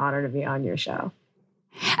such an honor to be on your show.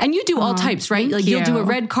 And you do all types, right? You'll do a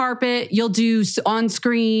red carpet, you'll do on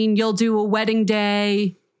screen, you'll do a wedding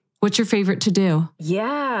day. What's your favorite to do?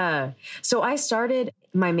 Yeah. So I started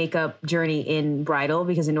my makeup journey in bridal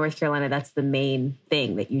because in North Carolina, that's the main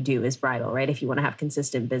thing that you do is bridal, right? If you want to have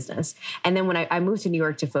consistent business. And then when I moved to New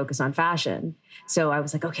York to focus on fashion. So I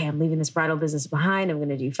was like, okay, I'm leaving this bridal business behind. I'm going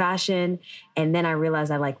to do fashion. And then I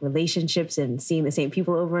realized I like relationships and seeing the same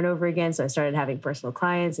people over and over again. So I started having personal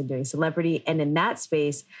clients and doing celebrity. And in that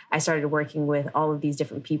space, I started working with all of these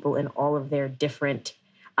different people in all of their different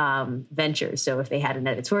ventures. So if they had an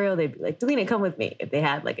editorial, they'd be like, Delina, come with me. If they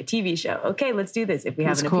had a TV show, okay, let's do this. If we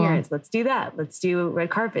have an appearance, let's do that. Let's do red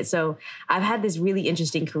carpet. So I've had this really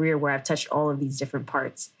interesting career where I've touched all of these different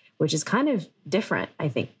parts, which is kind of different, I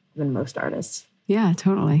think, than most artists. Yeah,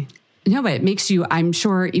 totally. No, but it makes you, I'm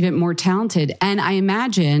sure, even more talented. And I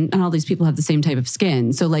imagine, and all these people have the same type of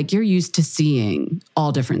skin. So you're used to seeing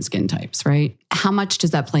all different skin types, right? How much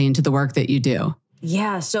does that play into the work that you do?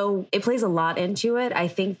 Yeah, so it plays a lot into it. I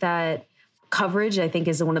think that coverage,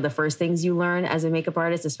 is one of the first things you learn as a makeup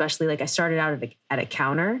artist, especially I started out at a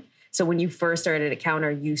counter. So when you first started at a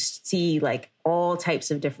counter, you see all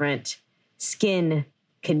types of different skin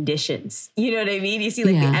conditions. You know what I mean? You see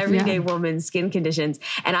the everyday woman's skin conditions.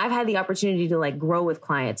 And I've had the opportunity to grow with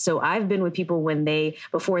clients. So I've been with people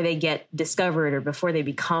before they get discovered or before they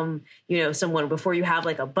become, someone, before you have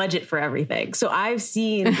a budget for everything. So I've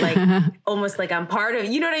seen almost I'm part of,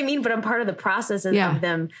 you know what I mean? But I'm part of the process of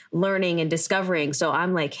them learning and discovering. So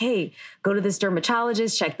I'm hey, go to this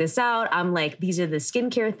dermatologist, check this out. I'm these are the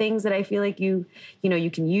skincare things that I feel you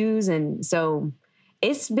can use. And so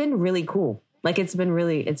it's been really cool. It's been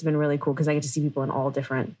really cool because I get to see people in all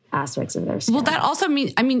different aspects of their skin. Well, that also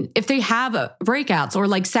means, if they have breakouts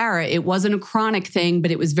or Sarah, it wasn't a chronic thing,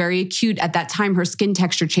 but it was very acute at that time, her skin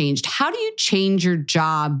texture changed. How do you change your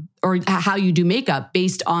job or how you do makeup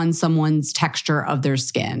based on someone's texture of their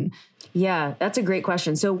skin? Yeah, that's a great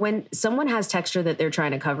question. So when someone has texture that they're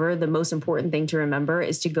trying to cover, the most important thing to remember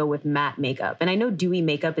is to go with matte makeup. And I know dewy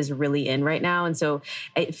makeup is really in right now. And so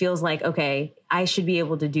it feels okay, I should be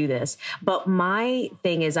able to do this. But my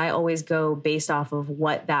thing is I always go based off of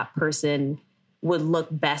what that person would look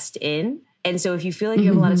best in. And so if you feel like you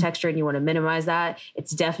have a lot of texture and you want to minimize that,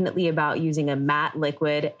 it's definitely about using a matte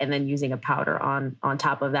liquid and then using a powder on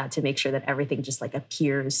top of that to make sure that everything just like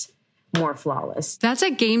appears more flawless. That's a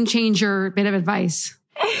game changer bit of advice.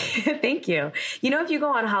 Thank you. You know, if you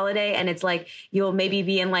go on holiday and it's like, you'll maybe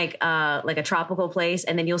be in like a tropical place,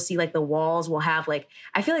 and then you'll see like the walls will have like,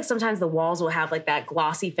 I feel like sometimes the walls will have like that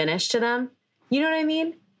glossy finish to them. You know what I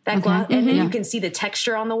mean? That gloss, and then you can see the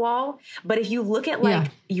texture on the wall. But if you look at like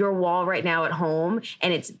your wall right now at home,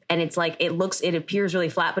 and it's like, it appears really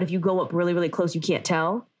flat, but if you go up really, really close, you can't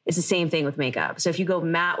tell. It's the same thing with makeup. So if you go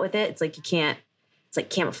matte with it, it's like it's like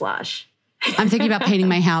camouflage. I'm thinking about painting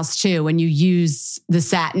my house too. When you use the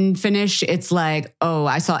satin finish, it's like, oh,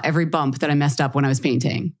 I saw every bump that I messed up when I was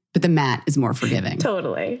painting. But the matte is more forgiving.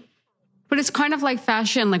 Totally. But it's kind of like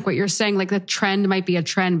fashion, like what you're saying, like the trend might be a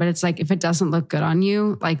trend, but it's like, if it doesn't look good on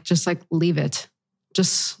you, like, just like leave it.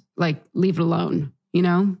 Just like leave it alone, you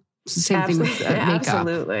know? It's the same thing with makeup.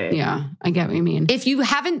 Absolutely. Yeah, I get what you mean. If you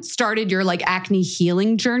haven't started your like acne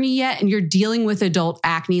healing journey yet, and you're dealing with adult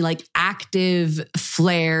acne, like active,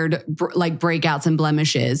 flared, like breakouts and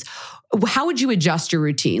blemishes, how would you adjust your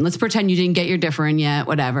routine? Let's pretend you didn't get your Differin yet,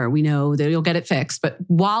 whatever. We know that you'll get it fixed. But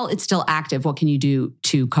while it's still active, what can you do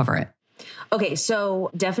to cover it? Okay,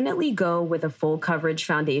 so definitely go with a full coverage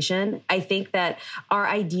foundation. I think that our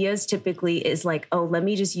ideas typically is like, oh, let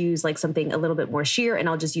me just use like something a little bit more sheer and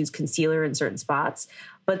I'll just use concealer in certain spots.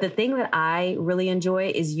 But the thing that I really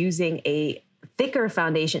enjoy is using a thicker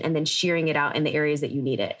foundation and then shearing it out in the areas that you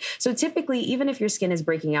need it. So typically, even if your skin is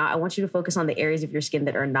breaking out, I want you to focus on the areas of your skin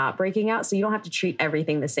that are not breaking out. So you don't have to treat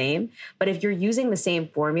everything the same. But if you're using the same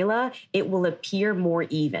formula, it will appear more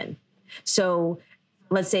even. So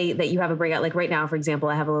let's say that you have a breakout. Like right now, for example,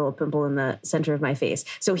 I have a little pimple in the center of my face.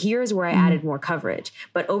 So here's where I added more coverage.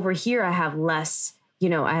 But over here, I have less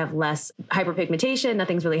hyperpigmentation.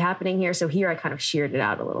 Nothing's really happening here. So here I kind of sheared it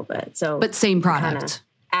out a little bit. So, but same product.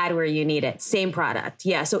 Add where you need it. Same product.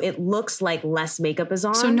 Yeah. So it looks like less makeup is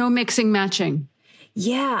on. So no mixing, matching.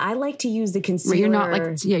 Yeah. I like to use the concealer.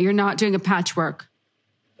 You're not doing a patchwork.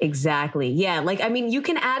 Exactly. Yeah. Like, I mean, you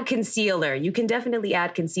can add concealer. You can definitely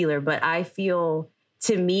add concealer, but I feel,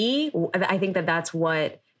 to me, I think that that's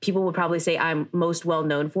what people would probably say I'm most well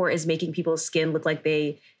known for, is making people's skin look like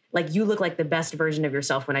you look like the best version of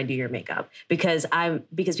yourself when I do your makeup, because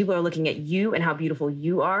people are looking at you and how beautiful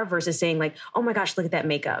you are versus saying like, oh my gosh, look at that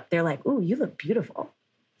makeup. They're like, ooh, you look beautiful,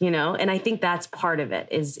 you know? And I think that's part of it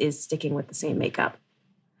is sticking with the same makeup.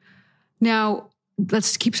 Now,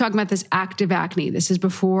 let's keep talking about this active acne. This is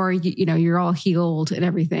before you're all healed and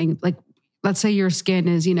everything. Like, let's say your skin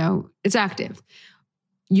is, it's active.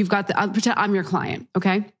 You've got I'll pretend I'm your client,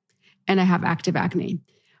 okay? And I have active acne.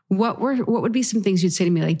 What would be some things you'd say to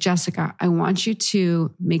me like, Jessica, I want you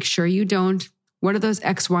to make sure what are those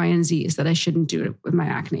X, Y, and Z's that I shouldn't do with my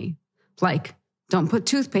acne? Like, don't put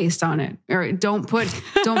toothpaste on it, or don't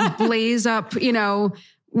blaze up,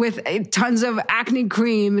 with tons of acne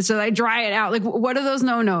cream so that I dry it out. Like, what are those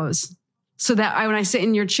no-nos? So that when I sit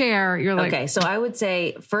in your chair, you're like... Okay, so I would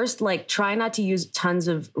say first, like, try not to use tons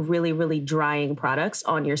of really, really drying products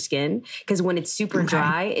on your skin, because when it's super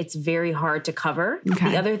dry, it's very hard to cover. Okay.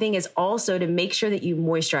 The other thing is also to make sure that you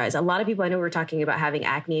moisturize. A lot of people, I know we're talking about having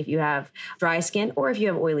acne if you have dry skin or if you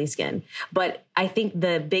have oily skin. But I think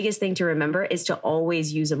the biggest thing to remember is to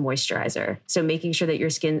always use a moisturizer. So making sure that your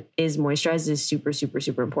skin is moisturized is super, super,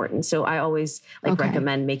 super important. So I always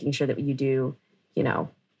recommend making sure that you do,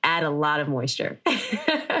 add a lot of moisture.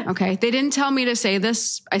 Okay. They didn't tell me to say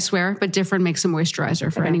this, I swear, but Differin makes a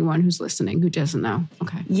moisturizer for anyone who's listening who doesn't know.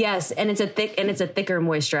 Okay. Yes. And it's a thicker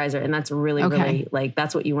moisturizer. And that's really, really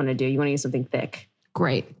that's what you want to do. You want to use something thick.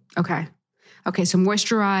 Great. Okay. Okay. So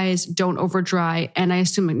moisturize, don't over dry. And I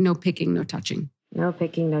assume no picking, no touching. No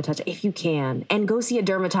picking, no touching, if you can. And go see a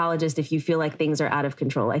dermatologist if you feel like things are out of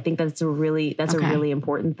control. I think that's a really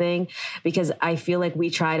important thing, because I feel like we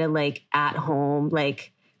try to at home,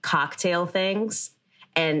 cocktail things.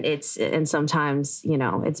 And sometimes,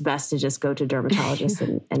 it's best to just go to dermatologists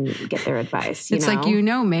and get their advice. It's like, me,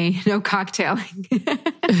 no cocktailing.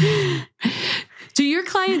 Do your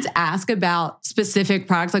clients ask about specific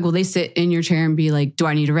products? Like, will they sit in your chair and be like, do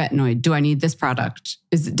I need a retinoid? Do I need this product?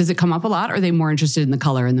 Does it come up a lot? Or are they more interested in the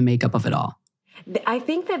color and the makeup of it all? I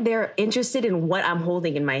think that they're interested in what I'm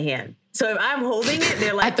holding in my hand. So if I'm holding it,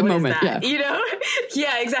 they're like, at the moment, is that? Yeah.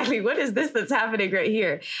 Yeah, exactly. What is this that's happening right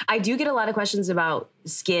here? I do get a lot of questions about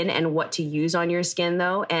skin and what to use on your skin,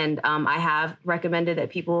 though. And I have recommended that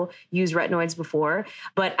people use retinoids before.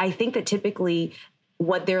 But I think that typically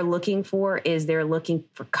what they're looking for is they're looking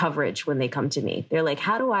for coverage when they come to me. They're like,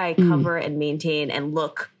 how do I cover and maintain and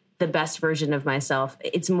look the best version of myself.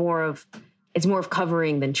 It's more of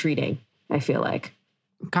covering than treating, I feel like.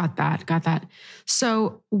 Got that.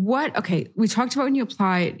 So we talked about when you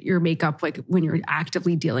apply your makeup, like when you're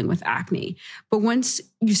actively dealing with acne, but once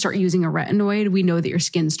you start using a retinoid, we know that your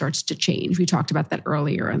skin starts to change. We talked about that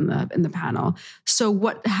earlier in the panel. So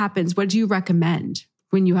what happens? What do you recommend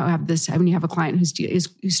when you have a client who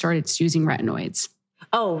started using retinoids?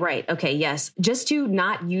 Oh, right. Okay. Yes. Just to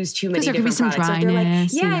not use too many different some products.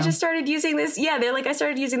 Dryness, so they're like, I just started using this. Yeah. They're like, I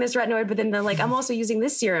started using this retinoid, but then they're like, I'm also using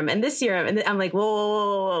this serum and this serum. And I'm like,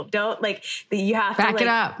 whoa. Don't you have back to it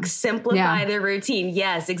up. Simplify their routine.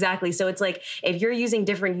 Yes, exactly. So it's like, if you're using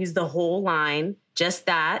different, use the whole line, just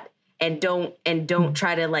that. And don't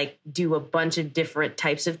try to do a bunch of different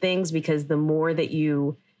types of things, because the more that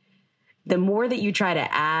you try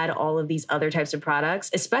to add all of these other types of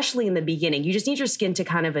products, especially in the beginning, you just need your skin to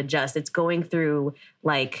kind of adjust. It's going through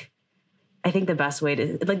I think the best way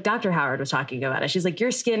to, Dr. Howard was talking about it. She's like,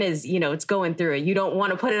 your skin is, it's going through it. You don't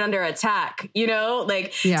want to put it under attack,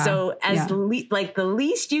 So the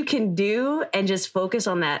least you can do and just focus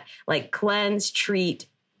on that, cleanse, treat,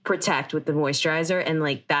 protect with the moisturizer.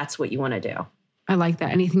 And that's what you want to do. I like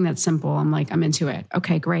that. Anything that's simple, I'm into it.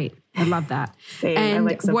 Okay, great. I love that. Same.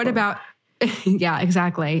 And what about, yeah,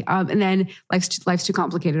 exactly. And then life's too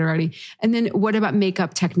complicated already. And then what about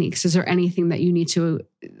makeup techniques? Is there anything that you need to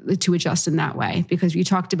adjust in that way? Because you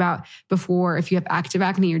talked about before, if you have active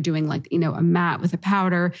acne, you're doing a matte with a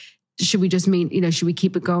powder. Should we just should we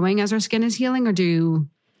keep it going as our skin is healing, or do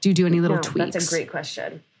you do any little tweaks? That's a great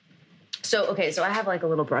question. So I have a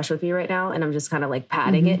little brush with me right now, and I'm just kind of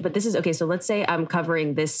patting it. But this is okay. So let's say I'm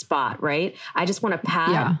covering this spot, right? I just want to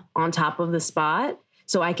pat on top of the spot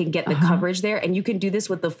so I can get the coverage there. And you can do this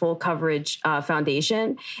with the full coverage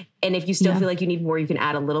foundation. And if you still feel like you need more, you can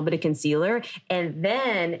add a little bit of concealer. And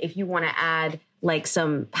then if you want to add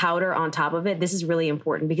some powder on top of it, this is really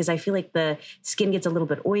important, because I feel like the skin gets a little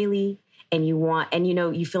bit oily, and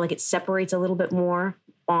you feel like it separates a little bit more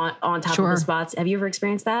on top of the spots. Have you ever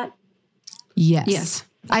experienced that? Yes.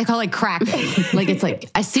 I call it cracking.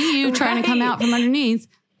 It's I see you trying to come out from underneath.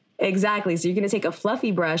 Exactly. So you're going to take a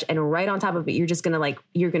fluffy brush, and right on top of it, you're just going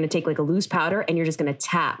to take a loose powder, and you're just going to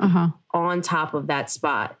tap on top of that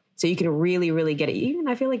spot. So you can really, really get it. Even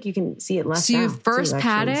I feel like you can see it less. So you first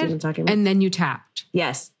patted and then you tapped.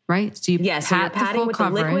 Yes. Right. So you pat so you're patting the full with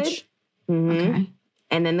coverage. the liquid. Mm-hmm. Okay.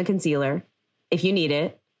 And then the concealer, if you need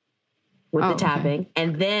it, with the tapping. Okay.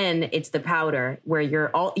 And then it's the powder where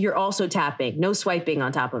you're also tapping, no swiping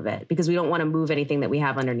on top of it, because we don't want to move anything that we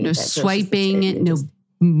have underneath no it. Swiping, no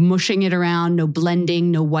mushing it around, no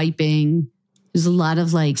blending, no wiping. There's a lot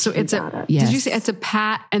of So it's did you say it's a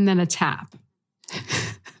pat and then a tap?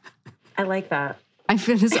 I like that. I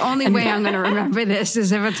feel the only way I'm going to remember this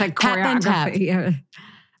is if it's choreography.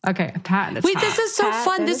 Okay, a pat and a Wait, tap. This is so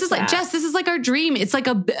fun. This is Jess, this is our dream. It's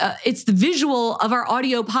it's the visual of our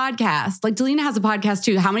audio podcast. Delina has a podcast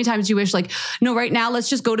too. How many times do you wish no, right now, let's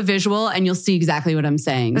just go to visual and you'll see exactly what I'm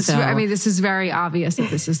saying. This is very obvious that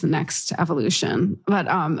this is the next evolution. But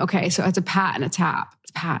okay, so it's a pat and a tap.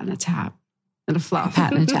 It's a pat and a tap. And a fluff.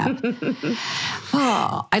 Pat and a tap.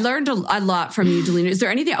 Oh, I learned a lot from you, Delina. Is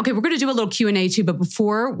there anything? Okay, we're going to do a little Q&A too, but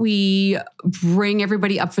before we bring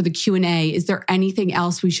everybody up for the Q&A, is there anything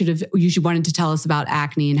else you wanted to tell us about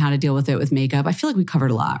acne and how to deal with it with makeup? I feel like we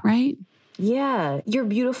covered a lot, right? Yeah, you're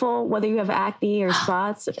beautiful, whether you have acne or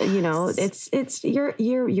spots, you're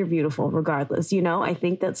beautiful regardless. I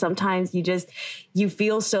think that sometimes you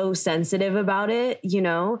feel so sensitive about it,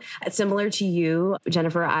 Similar to you,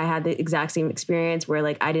 Jennifer, I had the exact same experience where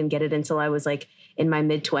I didn't get it until I was in my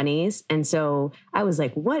mid-20s. And so I was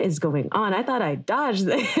like, what is going on? I thought I dodged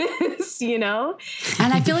this, And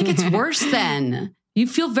I feel like it's worse then. You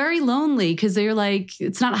feel very lonely because they're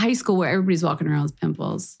it's not high school where everybody's walking around with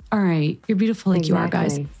pimples. All right. You're beautiful like you are,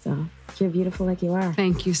 guys. So you're beautiful like you are.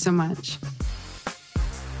 Thank you so much.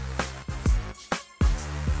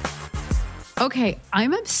 Okay.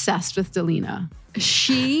 I'm obsessed with Delina.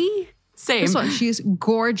 Same. First of all, she's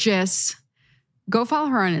gorgeous. Go follow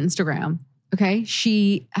her on Instagram. Okay.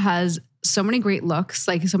 She has so many great looks,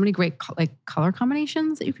 so many great color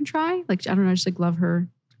combinations that you can try. I don't know, I just love her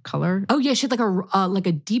color. Oh yeah, she had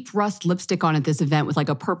a deep rust lipstick on at this event with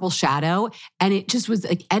a purple shadow, and it just was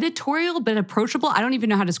editorial but approachable. I don't even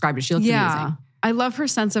know how to describe it. She looked amazing. I love her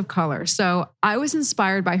sense of color. So I was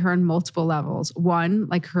inspired by her on multiple levels. One,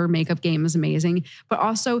 her makeup game is amazing, but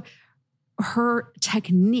also her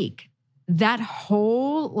technique. That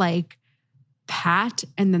whole pat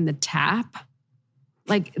and then the tap,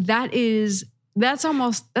 that is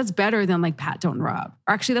That's better than like Pat Don't Rub.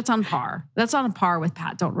 Or actually, that's on par. That's on par with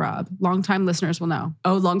Pat Don't Rub. Longtime listeners will know.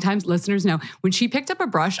 Oh, longtime listeners know. When she picked up a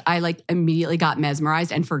brush, I like immediately got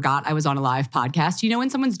mesmerized and forgot I was on a live podcast. You know when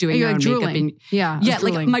someone's doing their own makeup and yeah,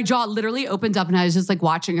 like my jaw literally opened up and I was just like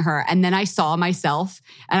watching her, and then I saw myself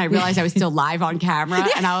and I realized I was still live on camera,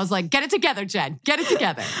 and I was like, "Get it together, Jen. Get it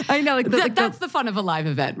together." I know, that's the fun of a live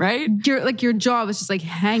event, right? Your jaw was just like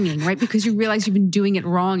hanging, right? Because you realize you've been doing it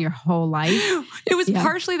wrong your whole life. It was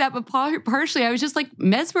partially that, but partially I was just like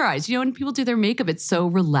mesmerized. You know, when people do their makeup, it's so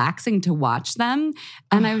relaxing to watch them.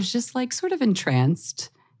 And I was just like sort of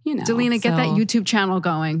entranced, you know. Delina, get that YouTube channel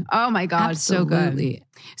going. Oh my God, absolutely. So good.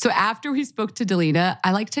 So after we spoke to Delina,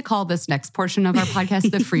 I like to call this next portion of our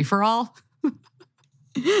podcast the free-for-all.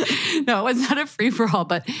 No, it's not a free-for-all,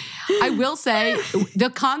 but I will say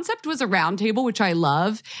the concept was a round table, which I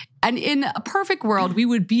love. And in a perfect world, we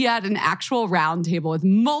would be at an actual round table with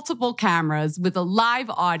multiple cameras, with a live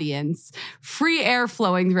audience, free air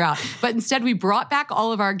flowing throughout. But instead, we brought back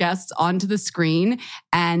all of our guests onto the screen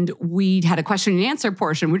and we had a question and answer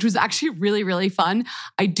portion, which was actually really, really fun.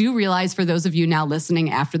 I do realize for those of you now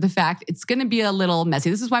listening after the fact, it's going to be a little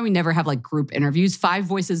messy. This is why we never have like group interviews. 5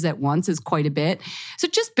 voices at once is quite a bit. So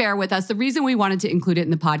just bear with us. The reason we wanted to include it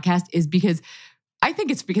in the podcast is because I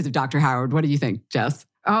think it's because of Dr. Howard. What do you think, Jess?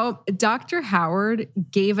 Oh, Dr. Howard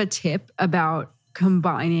gave a tip about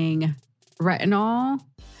combining retinol,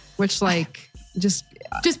 which like it's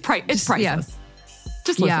priceless. Yeah.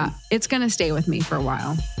 Just listen. Yeah, it's going to stay with me for a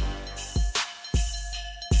while.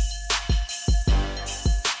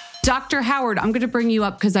 Dr. Howard, I'm going to bring you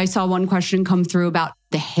up because I saw one question come through about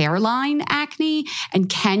the hairline acne.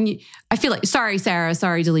 And I feel like, sorry, Sarah,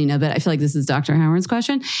 sorry, Delina, but I feel like this is Dr. Howard's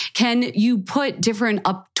question. Can you put different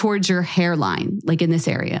up towards your hairline, like in this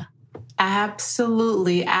area?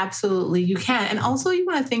 Absolutely. Absolutely. You can. And also you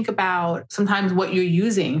want to think about sometimes what you're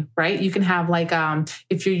using, right? You can have like,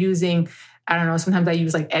 if you're using, I don't know, sometimes I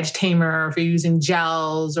use like edge tamer, or if you're using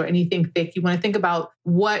gels or anything thick, you want to think about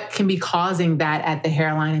what can be causing that at the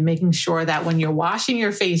hairline and making sure that when you're washing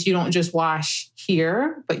your face, you don't just wash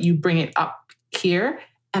here, but you bring it up here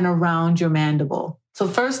and around your mandible. So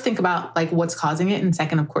first think about like what's causing it. And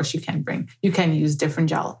second, of course, you can use different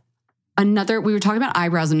gel. We were talking about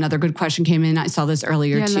eyebrows. Another good question came in. I saw this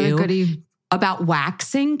earlier too. Goodie. About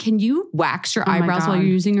waxing. Can you wax your eyebrows while you're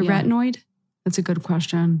using a retinoid? That's a good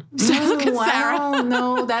question. Look at Sarah.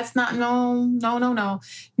 No, that's not, no.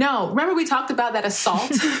 Remember we talked about that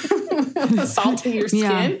assault in your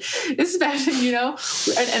skin, especially,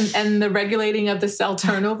 and the regulating of the cell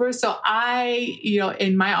turnover. So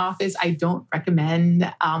in my office, I don't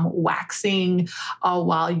recommend waxing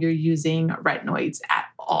while you're using retinoids at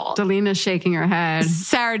all. Delina's shaking her head.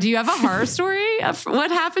 Sarah, do you have a horror story of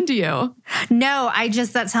what happened to you? No,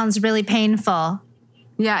 that sounds really painful.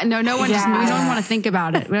 Yeah, no one we don't want to think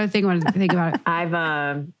about it. We don't want to think about it.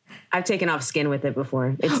 I've taken off skin with it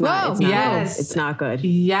before. It's not good. It's not good.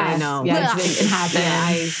 Yes. I know. Yeah, it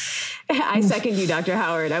happens. Yeah, I second you, Dr.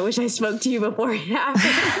 Howard. I wish I spoke to you before it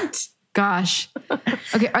happened. Gosh.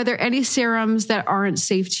 Okay, are there any serums that aren't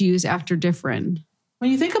safe to use after Differin?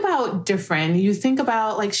 When you think about Differin, you think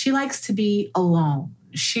about like she likes to be alone.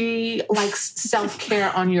 She likes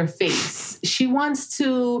self-care on your face. She wants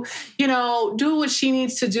to, do what she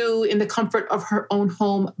needs to do in the comfort of her own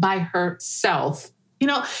home by herself.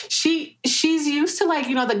 She's used to like,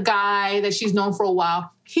 the guy that she's known for a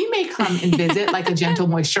while. He may come and visit like a gentle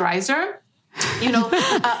moisturizer.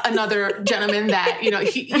 Another gentleman that,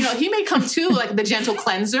 he may come too, like the gentle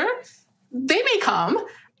cleanser. They may come.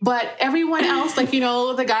 But everyone else, like,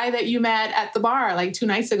 the guy that you met at the bar like 2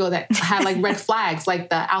 nights ago that had like red flags, like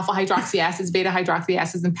the alpha hydroxy acids, beta hydroxy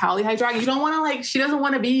acids, and polyhydroxy, you don't want to she doesn't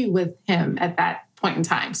want to be with him at that point in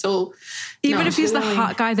time. So even if he's the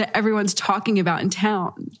hot guy that everyone's talking about in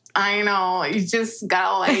town. I know. You just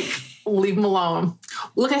gotta leave him alone.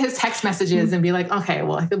 Look at his text messages and be like, okay,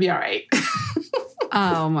 well, he'll be all right.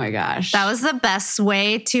 Oh my gosh. That was the best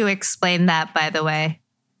way to explain that, by the way.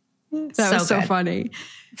 That was so funny.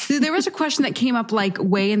 There was a question that came up like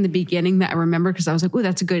way in the beginning that I remember because I was like, oh,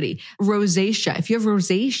 that's a goodie. Rosacea. If you have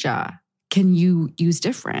rosacea, can you use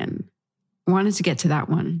Differin? I wanted to get to that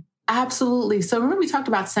one. Absolutely. So remember we talked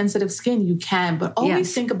about sensitive skin, you can, but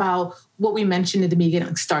always think about what we mentioned at the beginning.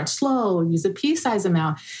 Like start slow, use a pea-size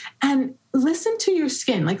amount, and listen to your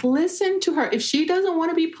skin. Like listen to her. If she doesn't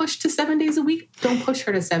want to be pushed to 7 days a week, don't push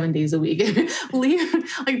her to 7 days a week.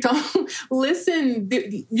 Don't listen.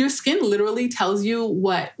 Your skin literally tells you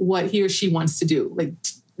what he or she wants to do. Like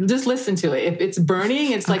just listen to it. If it's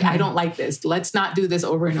burning, it's like, I don't like this. Let's not do this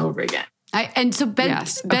over and over again.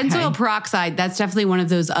 Benzoyl peroxide, that's definitely one of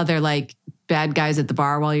those other like bad guys at the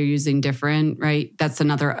bar while you're using different, right? That's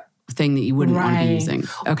another thing that you wouldn't want to be using.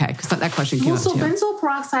 Okay, because that question came up so too. benzoyl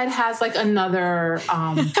peroxide has like another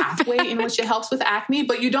pathway in which it helps with acne,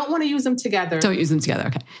 but you don't want to use them together. Don't use them together.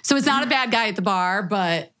 Okay. So it's not a bad guy at the bar,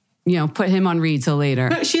 but put him on read till later.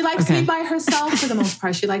 But she likes to be by herself for the most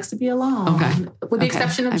part. She likes to be alone. Okay. With the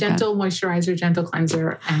exception of gentle moisturizer, gentle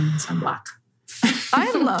cleanser, and sunblock.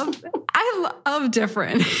 I love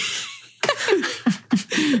Different.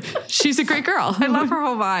 She's a great girl. I love her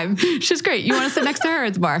whole vibe. She's great. You want to sit next to her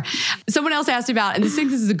at the bar. Someone else asked about, and I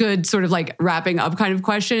think this is a good sort of like wrapping up kind of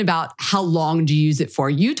question about how long do you use it for?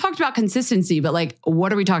 You talked about consistency, but like,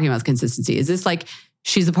 what are we talking about with consistency? Is this like,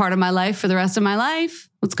 she's a part of my life for the rest of my life?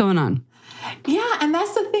 What's going on? Yeah, and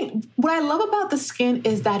that's the thing. What I love about the skin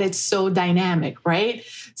is that it's so dynamic, right?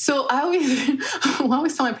 So I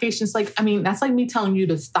always tell my patients, like, I mean, that's like me telling you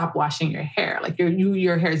to stop washing your hair. Like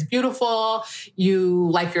your hair is beautiful. You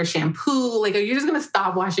like your shampoo. Like, you're just going to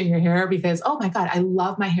stop washing your hair because, oh my God, I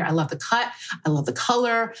love my hair. I love the cut. I love the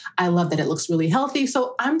color. I love that it looks really healthy.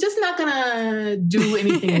 So I'm just not going to do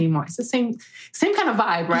anything anymore. It's the same kind of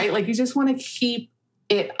vibe, right? Like, you just want to keep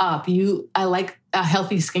it up. I like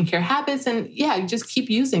healthy skincare habits, and you just keep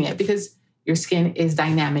using it because your skin is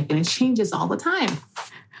dynamic and it changes all the time.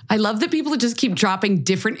 I love that people just keep dropping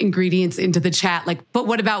different ingredients into the chat. Like, but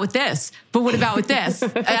what about with this? But what about with this?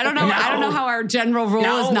 I don't know. I don't know how our general rule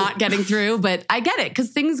is not getting through, but I get it because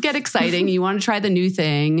things get exciting. You want to try the new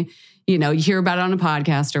thing. You hear about it on a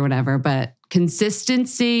podcast or whatever, but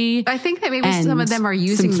consistency. I think that maybe some of them are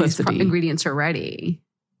using these ingredients already.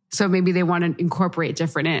 So maybe they want to incorporate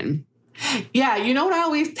different in. Yeah, you know what I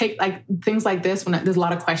always take, like things like this when there's a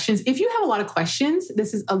lot of questions. If you have a lot of questions,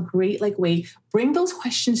 this is a great way, bring those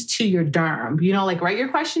questions to your derm. Write your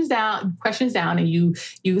questions down and you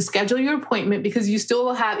schedule your appointment because you still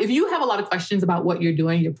will have, if you have a lot of questions about what you're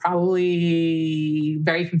doing, you're probably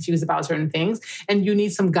very confused about certain things and you need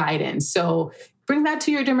some guidance. So bring that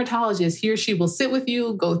to your dermatologist. He or she will sit with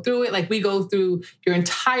you, go through it. Like, we go through your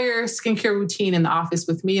entire skincare routine in the office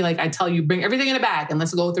with me. Like, I tell you, bring everything in a bag and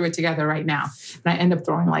let's go through it together right now. And I end up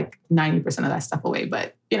throwing like 90% of that stuff away.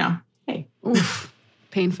 But, hey. Oof,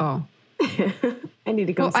 painful. I need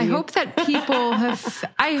to go see I you. hope that people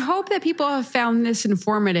have found this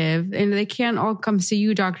informative, and they can't all come see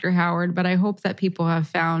you, Dr. Howard, but I hope that people have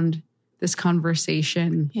found this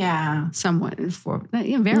conversation somewhat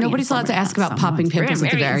informative. Nobody's allowed to ask about popping pimples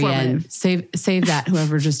at the very end. Save that,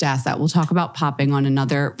 whoever just asked that. We'll talk about popping on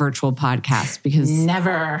another virtual podcast because...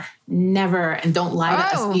 Never. And don't lie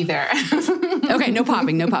to us either. Okay, no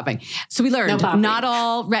popping. So we learned not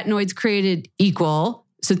all retinoids created equal.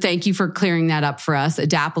 So thank you for clearing that up for us.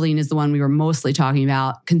 Adapalene is the one we were mostly talking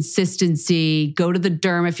about. Consistency, go to the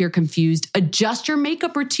derm if you're confused. Adjust your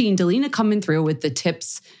makeup routine. Delina coming through with the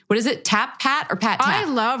tips. What is it? Tap, pat, or pat, tap? I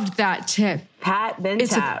loved that tip. Pat, then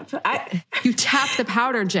tap. You tap the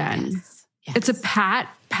powder, Jen. Yes. It's a pat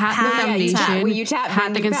the foundation, you tap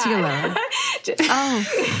pat the concealer.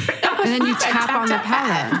 And then you tap on the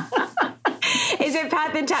powder. Is it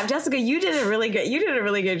pat then tap? Jessica, you did a really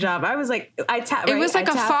good job. I was like, I tapped. It was like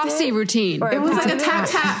a Fosse routine. It was like a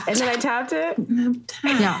tap. And then I tapped it.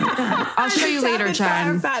 Yeah. I'll show you later,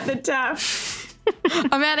 Jen. Pat the tap.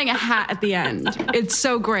 I'm adding a hat at the end. It's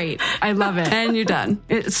so great. I love it. And you're done.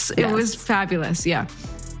 It was fabulous. Yeah.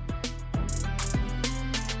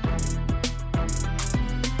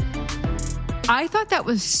 I thought that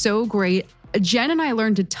was so great. Jen and I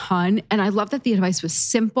learned a ton, and I love that the advice was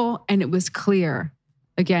simple and it was clear.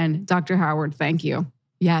 Again, Dr. Howard, thank you.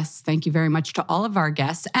 Yes, thank you very much to all of our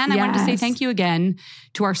guests. And I wanted to say thank you again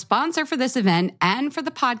to our sponsor for this event and for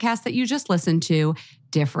the podcast that you just listened to,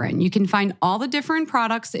 Differin. You can find all the Differin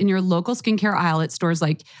products in your local skincare aisle at stores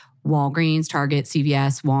like Walgreens, Target,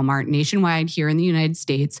 CVS, Walmart, nationwide here in the United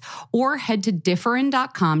States, or head to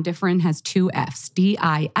Differin.com. Differin has 2 Fs,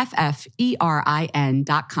 Differin.com.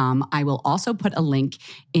 I will also put a link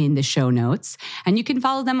in the show notes, and you can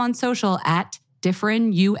follow them on social at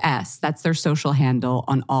Differin US. That's their social handle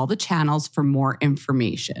on all the channels for more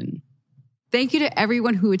information. Thank you to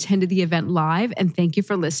everyone who attended the event live, and thank you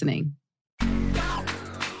for listening.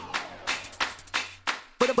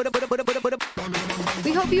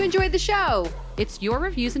 We hope you enjoyed the show. It's your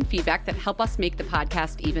reviews and feedback that help us make the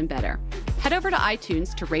podcast even better. Head over to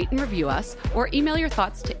iTunes to rate and review us, or email your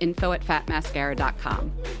thoughts to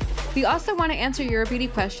info@fatmascara.com. We also want to answer your beauty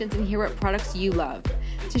questions and hear what products you love.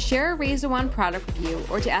 To share a Razor One product review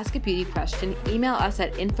or to ask a beauty question, email us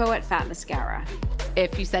at info@fatmascara.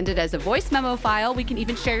 If you send it as a voice memo file, we can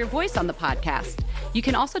even share your voice on the podcast. You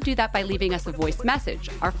can also do that by leaving us a voice message.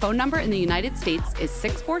 Our phone number in the United States is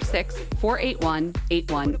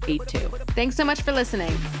 646-481-8182. Thanks so much for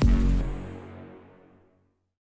listening.